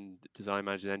managers and design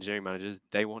managers, engineering managers,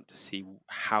 they want to see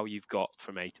how you've got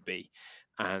from A to B,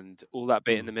 and all that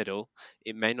bit in the middle,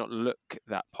 it may not look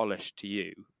that polished to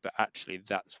you, but actually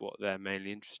that's what they're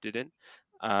mainly interested in.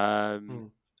 I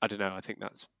don't know, I think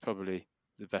that's probably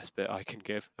the best bit I can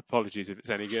give. Apologies if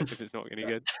it's any good, if it's not any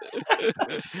good.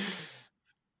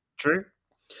 True.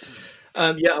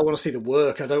 I want to see the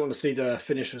work. I don't want to see the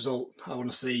finished result. I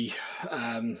want to see.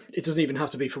 It doesn't even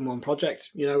have to be from one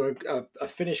project. A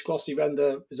finished glossy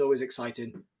render is always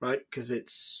exciting, right? Because it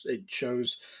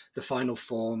shows the final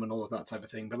form and all of that type of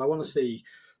thing. But I want to see,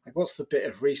 like, what's the bit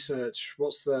of research?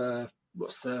 What's the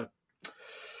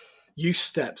use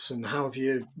steps, and how have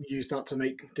you used that to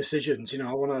make decisions?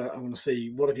 I want to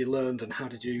see what have you learned and how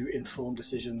did you inform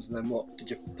decisions, and then what did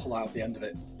you pull out of the end of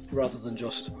it, rather than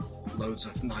just loads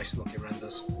of nice looking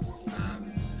renders,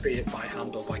 be it by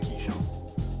hand or by Keyshot.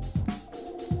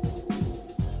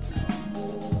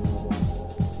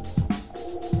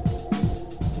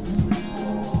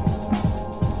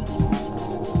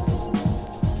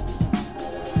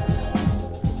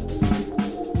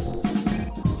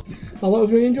 Well, that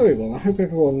was really enjoyable. I hope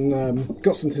everyone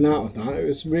got something out of that. It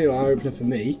was a real eye-opener for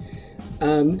me.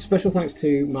 Special thanks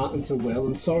to Matt and to Will,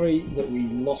 and sorry that we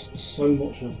lost so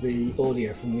much of the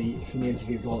audio from the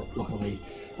interview, but luckily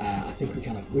I think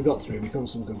we got through. We covered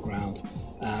some good ground,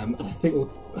 and I think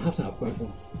we'll have to have both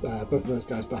of those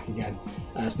guys back again.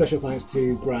 Special thanks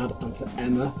to Brad and to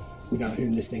Emma, without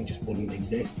whom this thing just wouldn't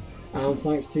exist. And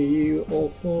thanks to you all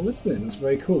for listening. That's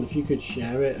very cool. If you could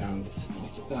share it and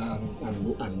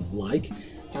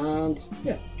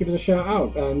give us a shout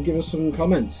out, give us some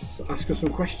comments, ask us some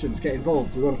questions, get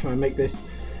involved. We want to try and make this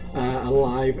a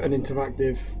live and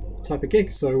interactive type of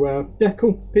gig. So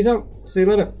cool. Peace out. See you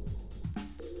later.